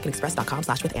more at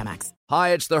americanexpress.com/withAmex.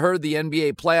 Hi, it's the Herd. The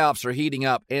NBA playoffs are heating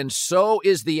up, and so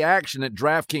is the action at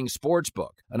DraftKings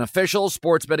Sportsbook, an official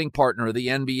sports betting partner of the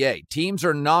NBA. Teams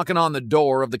are knocking on the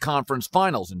door of the conference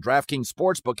finals, and DraftKings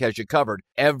Sportsbook has you covered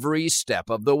every step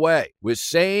of the way with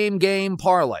same-game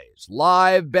parlays,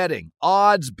 live betting,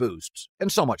 odds boosts,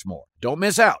 and so much more. Don't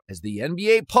miss out as the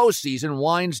NBA postseason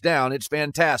winds down. It's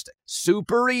fantastic.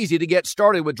 Super easy to get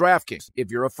started with DraftKings.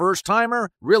 If you're a first-timer,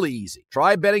 really easy.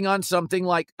 Try betting on something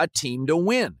like a team to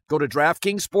win. Go to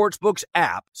DraftKings Sportsbook's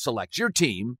app, select your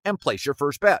team, and place your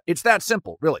first bet. It's that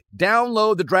simple, really.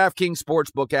 Download the DraftKings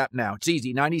Sportsbook app now. It's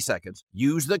easy, 90 seconds.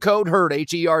 Use the code HERD,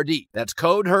 H-E-R-D. That's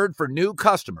code HERD for new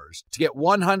customers to get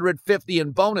 $150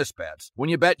 in bonus bets when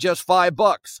you bet just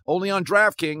 $5. Only on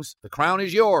DraftKings. The crown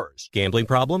is yours. Gambling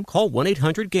problem? Call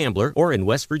 1-800-GAMBLER, or in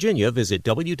West Virginia, visit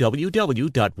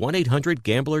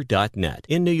www.1800gambler.net.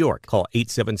 In New York, call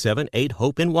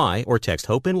 877-8-HOPE-NY or text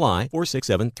HOPE-NY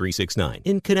 467-369.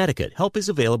 In Connecticut, help is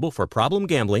available for problem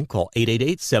gambling. Call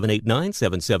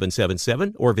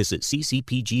 888-789-7777 or visit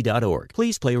ccpg.org.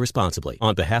 Please play responsibly.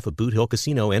 On behalf of Boot Hill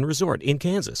Casino and Resort in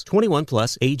Kansas, 21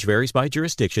 plus, age varies by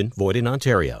jurisdiction, void in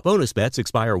Ontario. Bonus bets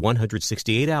expire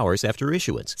 168 hours after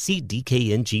issuance. See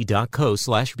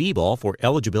dkng.co/bball for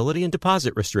eligibility and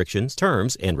deposit restrictions,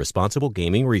 terms, and responsible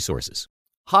gaming resources.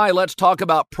 Hi, let's talk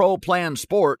about Pro Plan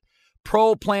Sport.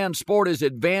 Pro Plan Sport is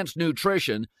advanced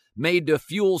nutrition made to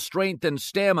fuel strength and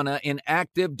stamina in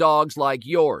active dogs like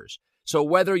yours. So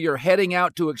whether you're heading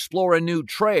out to explore a new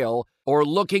trail or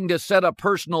looking to set a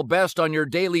personal best on your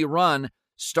daily run,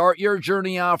 start your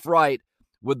journey off right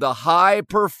with the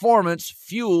high-performance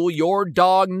fuel your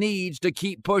dog needs to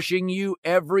keep pushing you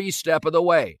every step of the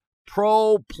way.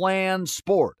 Pro Plan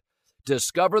Sport.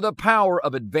 Discover the power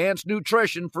of advanced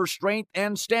nutrition for strength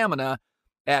and stamina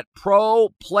at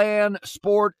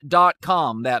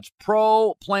ProPlansport.com. That's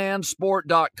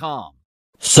ProPlansport.com.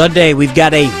 Sunday, we've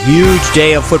got a huge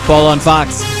day of football on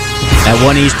Fox. At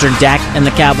 1 Eastern, Dak and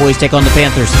the Cowboys take on the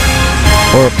Panthers.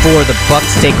 Or at 4, the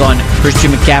Bucks take on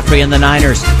Christian McCaffrey and the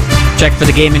Niners. Check for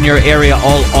the game in your area,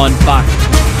 all on Fox.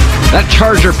 That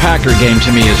Charger-Packer game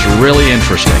to me is really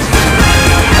interesting.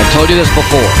 I've told you this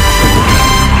before.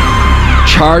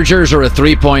 Chargers are a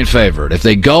 3-point favorite. If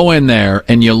they go in there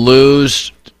and you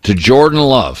lose to Jordan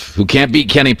Love, who can't beat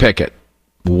Kenny Pickett,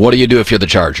 what do you do if you're the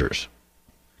Chargers?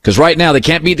 Because right now they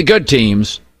can't beat the good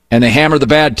teams, and they hammer the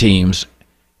bad teams.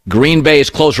 Green Bay is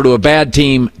closer to a bad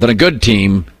team than a good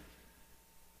team.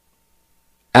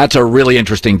 That's a really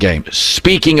interesting game.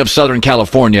 Speaking of Southern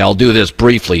California, I'll do this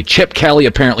briefly. Chip Kelly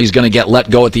apparently is going to get let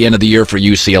go at the end of the year for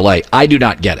UCLA. I do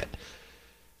not get it.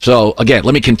 So, again,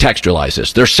 let me contextualize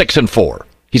this. They're 6-4.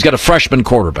 He's got a freshman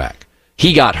quarterback.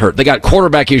 He got hurt. They got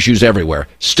quarterback issues everywhere.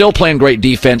 Still playing great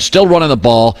defense, still running the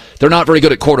ball. They're not very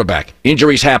good at quarterback.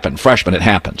 Injuries happen. Freshman, it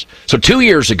happens. So 2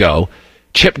 years ago,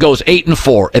 Chip goes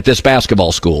 8-4 at this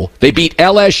basketball school. They beat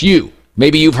LSU.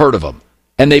 Maybe you've heard of them.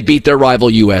 And they beat their rival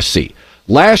USC.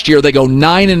 Last year, they go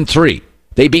 9-3.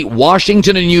 They beat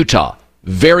Washington and Utah.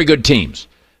 Very good teams.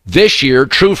 This year,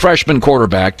 true freshman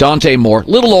quarterback, Dante Moore,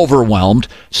 little overwhelmed,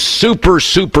 super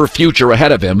future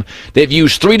ahead of him. They've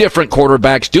used 3 different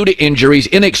quarterbacks due to injuries,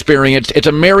 inexperience. It's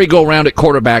a merry-go-round at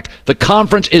quarterback. The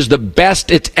conference is the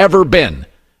best it's ever been.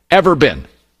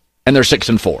 And they're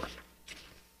 6-4.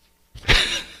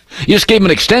 You just gave them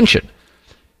an extension.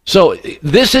 So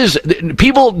this is,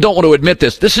 people don't want to admit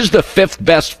this, this is the 5th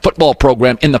best football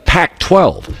program in the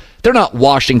Pac-12. They're not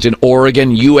Washington,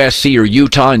 Oregon, USC, or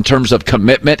Utah in terms of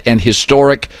commitment and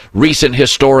recent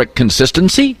historic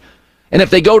consistency. And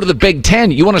if they go to the Big Ten,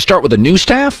 you want to start with a new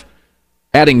staff?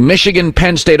 Adding Michigan,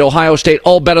 Penn State, Ohio State,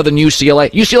 all better than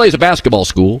UCLA. UCLA is a basketball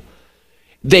school.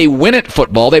 They win at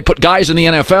football. They put guys in the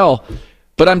NFL.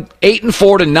 But I'm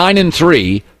 8-4 to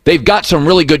 9-3. They've got some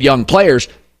really good young players.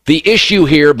 The issue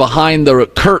here behind the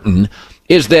curtain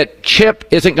is that Chip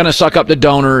isn't going to suck up to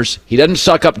donors. He doesn't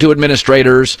suck up to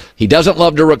administrators. He doesn't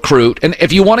love to recruit. And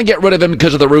if you want to get rid of him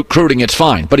because of the recruiting, it's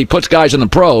fine. But he puts guys in the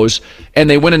pros, and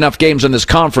they win enough games in this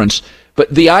conference.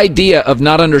 But the idea of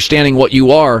not understanding what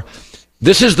you are,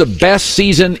 this is the best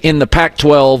season in the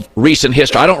Pac-12 recent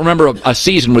history. I don't remember a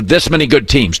season with this many good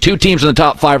teams. 2 teams in the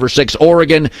top 5 or 6,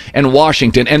 Oregon and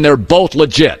Washington, and they're both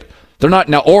legit. They're not.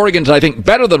 Now, Oregon's, I think,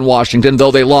 better than Washington,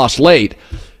 though they lost late.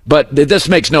 But this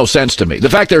makes no sense to me. The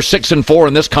fact they're 6-4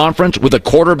 in this conference with a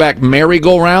quarterback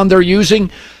merry-go-round they're using,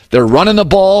 they're running the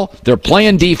ball, they're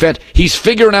playing defense. He's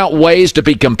figuring out ways to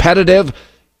be competitive.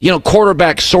 You know,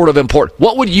 quarterback's sort of important.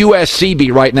 What would USC be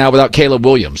right now without Caleb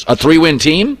Williams? A 3-win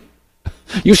team?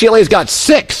 UCLA's got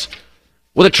 6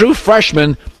 with a true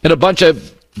freshman and a bunch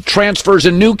of transfers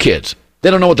and new kids.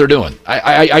 They don't know what they're doing.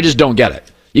 I just don't get it.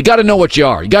 You got to know what you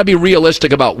are. You got to be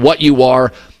realistic about what you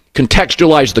are.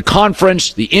 Contextualize the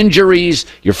conference, the injuries,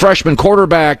 your freshman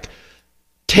quarterback.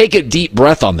 Take a deep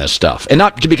breath on this stuff. And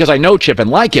not because I know Chip and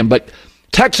like him, but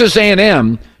Texas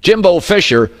A&M, Jimbo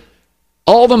Fisher,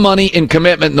 all the money and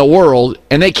commitment in the world,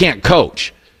 and they can't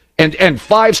coach. And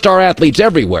five-star athletes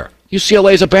everywhere.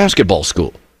 UCLA is a basketball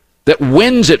school that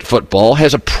wins at football,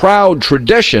 has a proud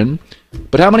tradition,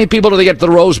 but how many people do they get to the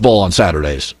Rose Bowl on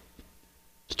Saturdays?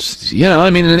 You know,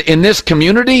 I mean, in this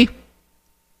community,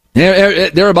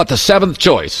 they're about the seventh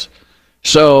choice.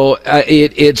 So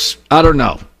it's, I don't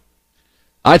know.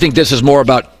 I think this is more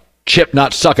about Chip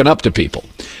not sucking up to people.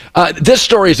 This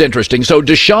story is interesting. So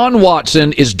Deshaun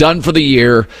Watson is done for the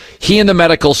year. He and the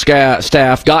medical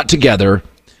staff got together,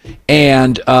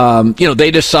 and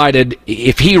they decided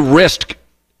if he risked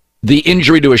the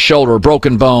injury to his shoulder, a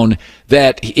broken bone,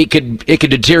 that it could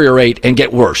deteriorate and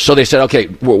get worse. So they said, okay,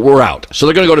 we're out. So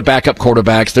they're going to go to backup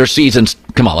quarterbacks. Their season's,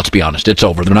 come on, let's be honest, it's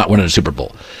over. They're not winning a Super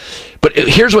Bowl. But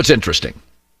here's what's interesting,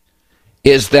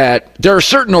 is that there are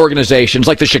certain organizations,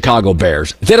 like the Chicago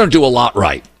Bears, they don't do a lot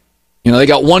right. You know, they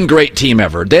got one great team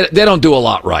ever. They don't do a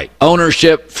lot right.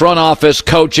 Ownership, front office,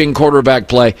 coaching, quarterback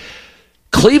play.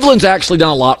 Cleveland's actually done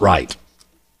a lot right.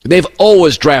 They've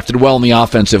always drafted well in the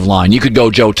offensive line. You could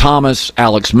go Joe Thomas,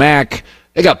 Alex Mack.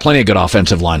 They got plenty of good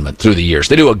offensive linemen through the years.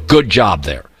 They do a good job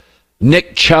there.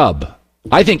 Nick Chubb.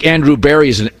 I think Andrew Berry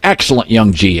is an excellent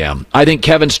young GM. I think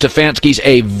Kevin Stefanski's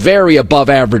a very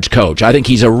above-average coach. I think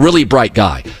he's a really bright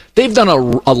guy. They've done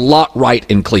a lot right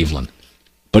in Cleveland.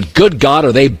 But good God,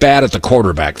 are they bad at the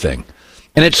quarterback thing.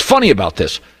 And it's funny about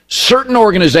this. Certain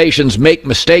organizations make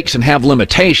mistakes and have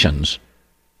limitations,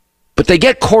 but they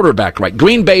get quarterback right.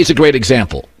 Green Bay is a great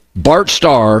example. Bart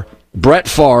Starr, Brett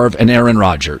Favre, and Aaron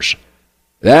Rodgers.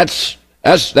 That's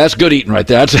good eating right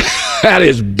there. That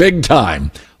is big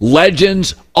time.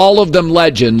 Legends, all of them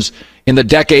legends in the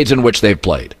decades in which they've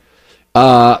played.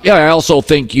 I also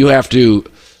think you have to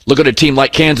look at a team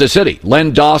like Kansas City.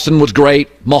 Len Dawson was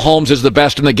great. Mahomes is the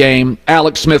best in the game.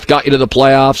 Alex Smith got you to the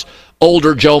playoffs.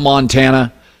 Older Joe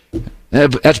Montana.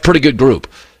 That's a pretty good group.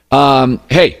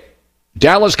 Hey,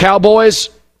 Dallas Cowboys,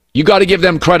 you got to give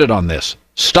them credit on this.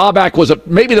 Staubach was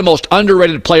maybe the most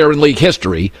underrated player in league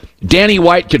history. Danny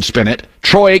White could spin it.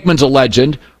 Troy Aikman's a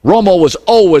legend. Romo was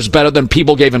always better than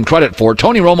people gave him credit for.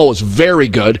 Tony Romo was very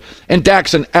good. And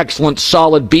Dak's an excellent,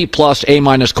 solid B+,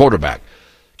 A- quarterback.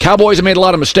 Cowboys have made a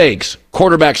lot of mistakes.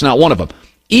 Quarterback's not one of them.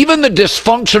 Even the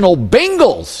dysfunctional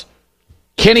Bengals.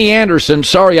 Kenny Anderson,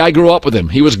 sorry, I grew up with him.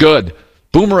 He was good.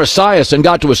 Boomer Esiason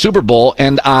got to a Super Bowl,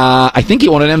 and I think he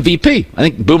won an MVP. I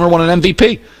think Boomer won an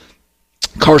MVP.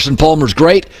 Carson Palmer's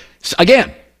great.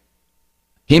 Again,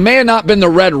 he may have not been the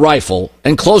red rifle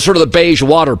and closer to the beige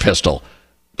water pistol,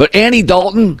 but Andy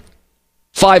Dalton,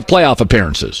 5 playoff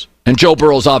appearances. And Joe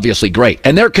Burrow's obviously great.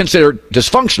 And they're considered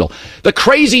dysfunctional. The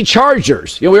crazy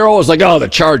Chargers. We were always like, oh, the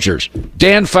Chargers.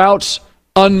 Dan Fouts,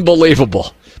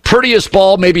 unbelievable. Prettiest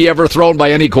ball maybe ever thrown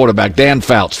by any quarterback. Dan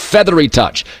Fouts. Feathery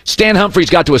touch. Stan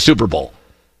Humphries got to a Super Bowl.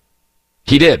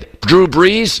 He did. Drew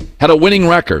Brees had a winning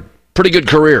record. Pretty good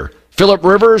career. Phillip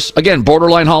Rivers, again,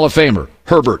 borderline Hall of Famer.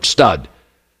 Herbert, stud.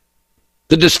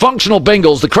 The dysfunctional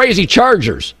Bengals, the crazy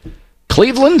Chargers.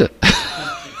 Cleveland?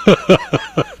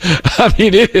 I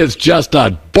mean, it is just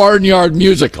a barnyard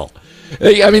musical.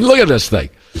 I mean, look at this thing.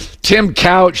 Tim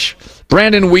Couch,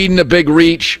 Brandon Weeden, a big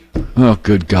reach. Oh,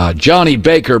 good God. Johnny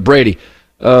Baker, Brady.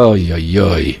 Oh,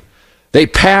 yoy. They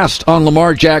passed on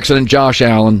Lamar Jackson and Josh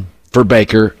Allen for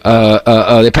Baker.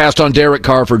 They passed on Derek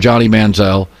Carr for Johnny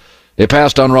Manziel. They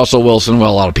passed on Russell Wilson. Well,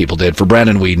 a lot of people did for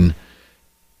Brandon Weeden.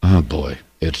 Oh, boy.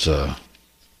 It's,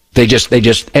 They just,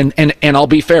 and I'll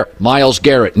be fair, Myles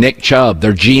Garrett, Nick Chubb,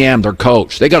 their GM, their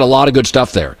coach, they got a lot of good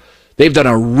stuff there. They've done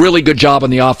a really good job on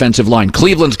the offensive line.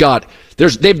 Cleveland's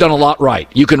they've done a lot right.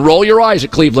 You can roll your eyes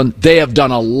at Cleveland. They have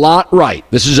done a lot right.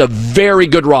 This is a very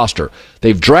good roster.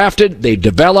 They've drafted, they've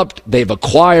developed, they've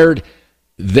acquired,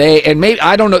 it's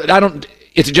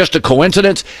just a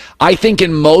coincidence. I think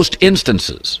in most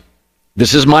instances,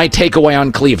 this is my takeaway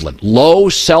on Cleveland. Low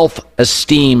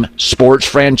self-esteem sports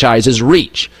franchises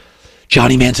reach.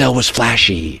 Johnny Manziel was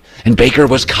flashy, and Baker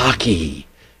was cocky.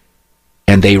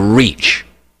 And they reach.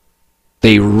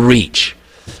 They reach.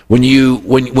 When you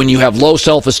have low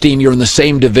self-esteem, you're in the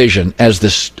same division as the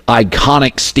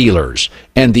iconic Steelers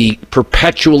and the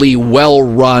perpetually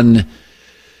well-run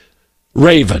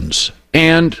Ravens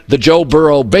and the Joe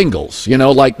Burrow Bengals.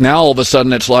 Like now all of a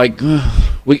sudden it's like,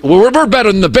 we're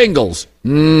better than the Bengals.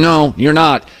 No, you're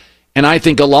not. And I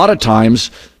think a lot of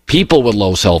times people with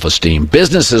low self-esteem,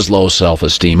 businesses low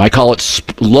self-esteem, I call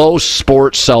it low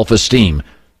sports self-esteem.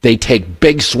 They take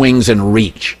big swings and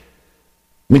reach.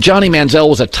 I mean, Johnny Manziel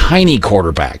was a tiny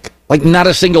quarterback. Like, not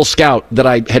a single scout that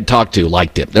I had talked to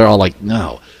liked him. They're all like,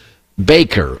 no.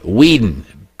 Baker, Whedon,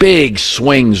 big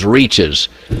swings, reaches.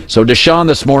 So Deshaun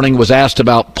this morning was asked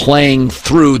about playing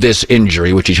through this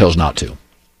injury, which he chose not to.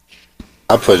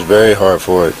 I pushed very hard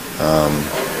for it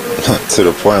to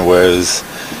the point where it was,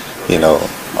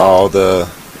 all the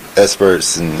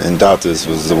experts and doctors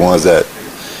was the ones that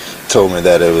told me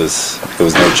that it was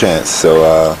no chance.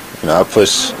 So, I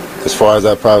pushed as far as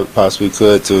I possibly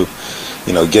could to,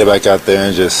 get back out there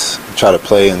and just try to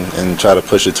play and try to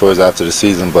push it towards after the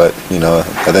season. But,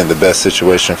 I think the best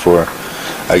situation for,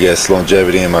 I guess,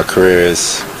 longevity in my career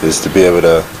is to be able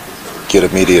to get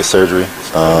immediate surgery.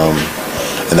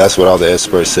 And that's what all the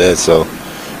experts said. So,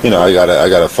 I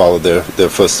gotta follow their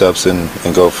footsteps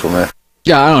and go from there.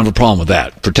 Yeah, I don't have a problem with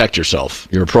that. Protect yourself.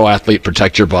 You're a pro athlete.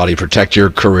 Protect your body. Protect your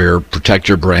career. Protect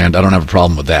your brand. I don't have a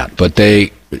problem with that. But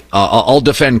I'll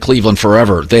defend Cleveland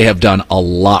forever. They have done a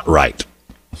lot right.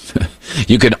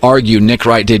 You could argue Nick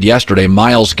Wright did yesterday.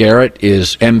 Myles Garrett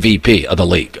is MVP of the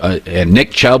league. And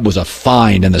Nick Chubb was a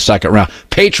find in the second round.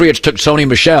 Patriots took Sony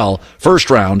Michel,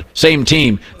 first round, same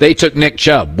team. They took Nick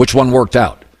Chubb. Which one worked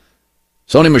out?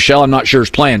 Sony Michel, I'm not sure, is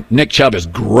playing. Nick Chubb is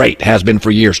great, has been for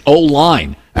years.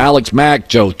 O-line, Alex Mack,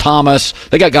 Joe Thomas.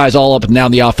 They got guys all up and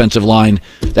down the offensive line.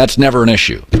 That's never an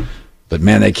issue. But,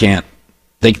 man, they can't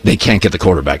get the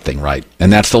quarterback thing right.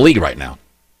 And that's the league right now.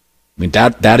 I mean,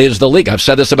 that is the league. I've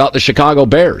said this about the Chicago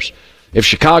Bears. If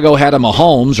Chicago had a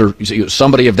Mahomes or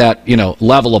somebody of that,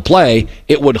 level of play,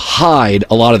 it would hide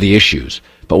a lot of the issues.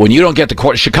 But when you don't get the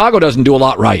quarterback, Chicago doesn't do a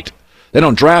lot right. They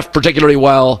don't draft particularly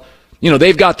well.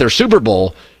 They've got their Super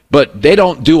Bowl, but they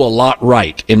don't do a lot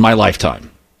right in my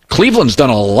lifetime. Cleveland's done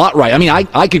a lot right. I mean,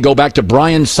 I could go back to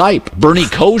Brian Sipe, Bernie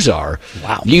Kosar.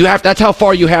 Wow. That's how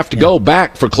far you have to go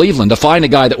back for Cleveland to find a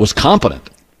guy that was competent.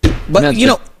 But,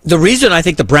 the reason I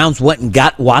think the Browns went and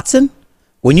got Watson,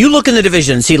 when you look in the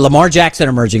division and see Lamar Jackson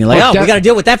emerging, we got to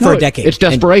deal with that for a decade. It's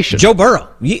desperation. And Joe Burrow.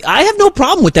 I have no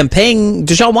problem with them paying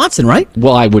Deshaun Watson, right?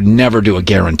 Well, I would never do a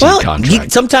guaranteed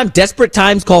contract. Sometimes desperate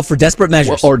times call for desperate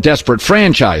measures. Or desperate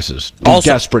franchises do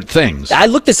desperate things. I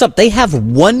looked this up. They have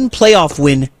one playoff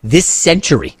win this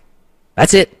century.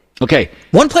 That's it. Okay.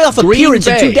 One playoff appearance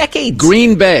in 2 decades.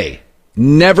 Green Bay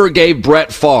never gave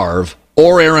Brett Favre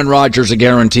or Aaron Rodgers a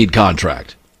guaranteed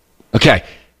contract. Okay.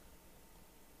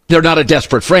 They're not a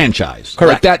desperate franchise.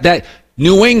 Correct. Like that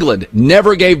New England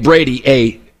never gave Brady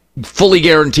a fully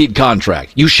guaranteed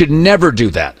contract. You should never do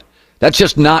that. That's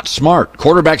just not smart.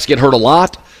 Quarterbacks get hurt a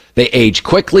lot. They age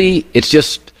quickly. It's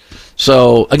just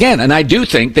so again, and I do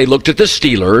think they looked at the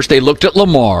Steelers, they looked at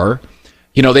Lamar,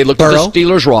 they looked Burrow. at the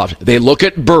Steelers roster. They look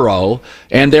at Burrow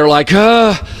and they're like, we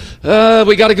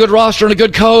got a good roster and a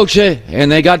good coach,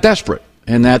 and they got desperate.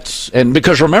 And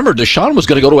because remember, Deshaun was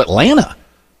going to go to Atlanta.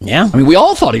 Yeah. I mean, we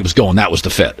all thought he was going. That was the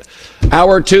fit.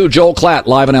 Hour 2, Joel Klatt,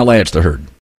 live in L.A. It's The Herd.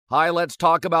 Hi, let's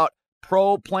talk about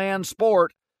Pro Plan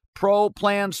Sport. Pro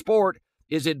Plan Sport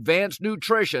is advanced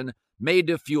nutrition made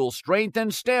to fuel strength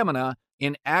and stamina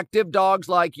in active dogs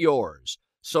like yours.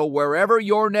 So wherever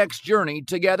your next journey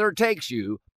together takes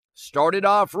you, start it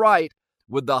off right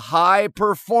with the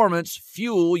high-performance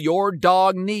fuel your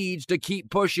dog needs to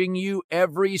keep pushing you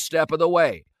every step of the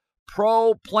way.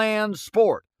 Pro Plan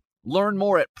Sport. Learn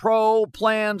more at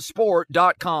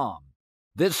ProPlansport.com.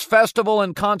 This festival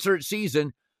and concert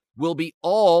season will be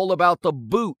all about the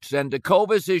boots, and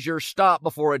Tecovas is your stop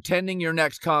before attending your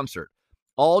next concert.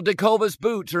 All Tecovas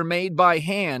boots are made by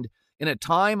hand in a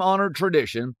time-honored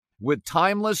tradition with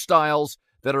timeless styles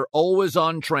that are always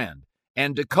on trend.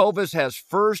 And Tecovas has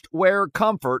first wear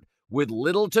comfort with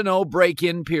little to no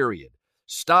break-in period.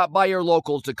 Stop by your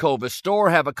local Tecovas store,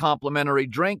 have a complimentary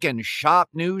drink, and shop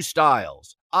new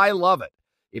styles. I love it.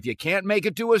 If you can't make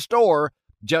it to a store,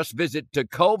 just visit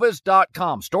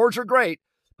Tecovas.com. Stores are great,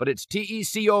 but it's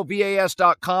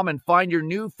Tecovas.com and find your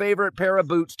new favorite pair of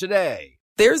boots today.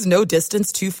 There's no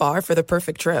distance too far for the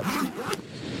perfect trip.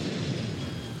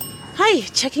 Hi,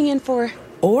 checking in for...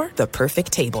 Or the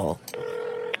perfect table.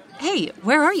 Hey,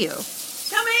 where are you?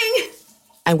 Coming!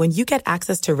 And when you get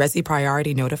access to Resi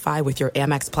Priority Notify with your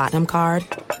Amex Platinum card...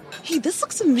 Hey, this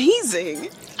looks amazing!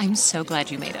 I'm so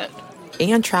glad you made it.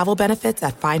 And travel benefits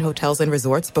at fine hotels and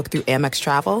resorts booked through Amex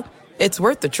Travel, it's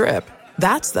worth the trip.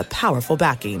 That's the powerful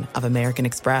backing of American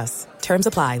Express. Terms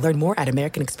apply. Learn more at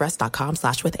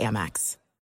americanexpress.com/withAmex.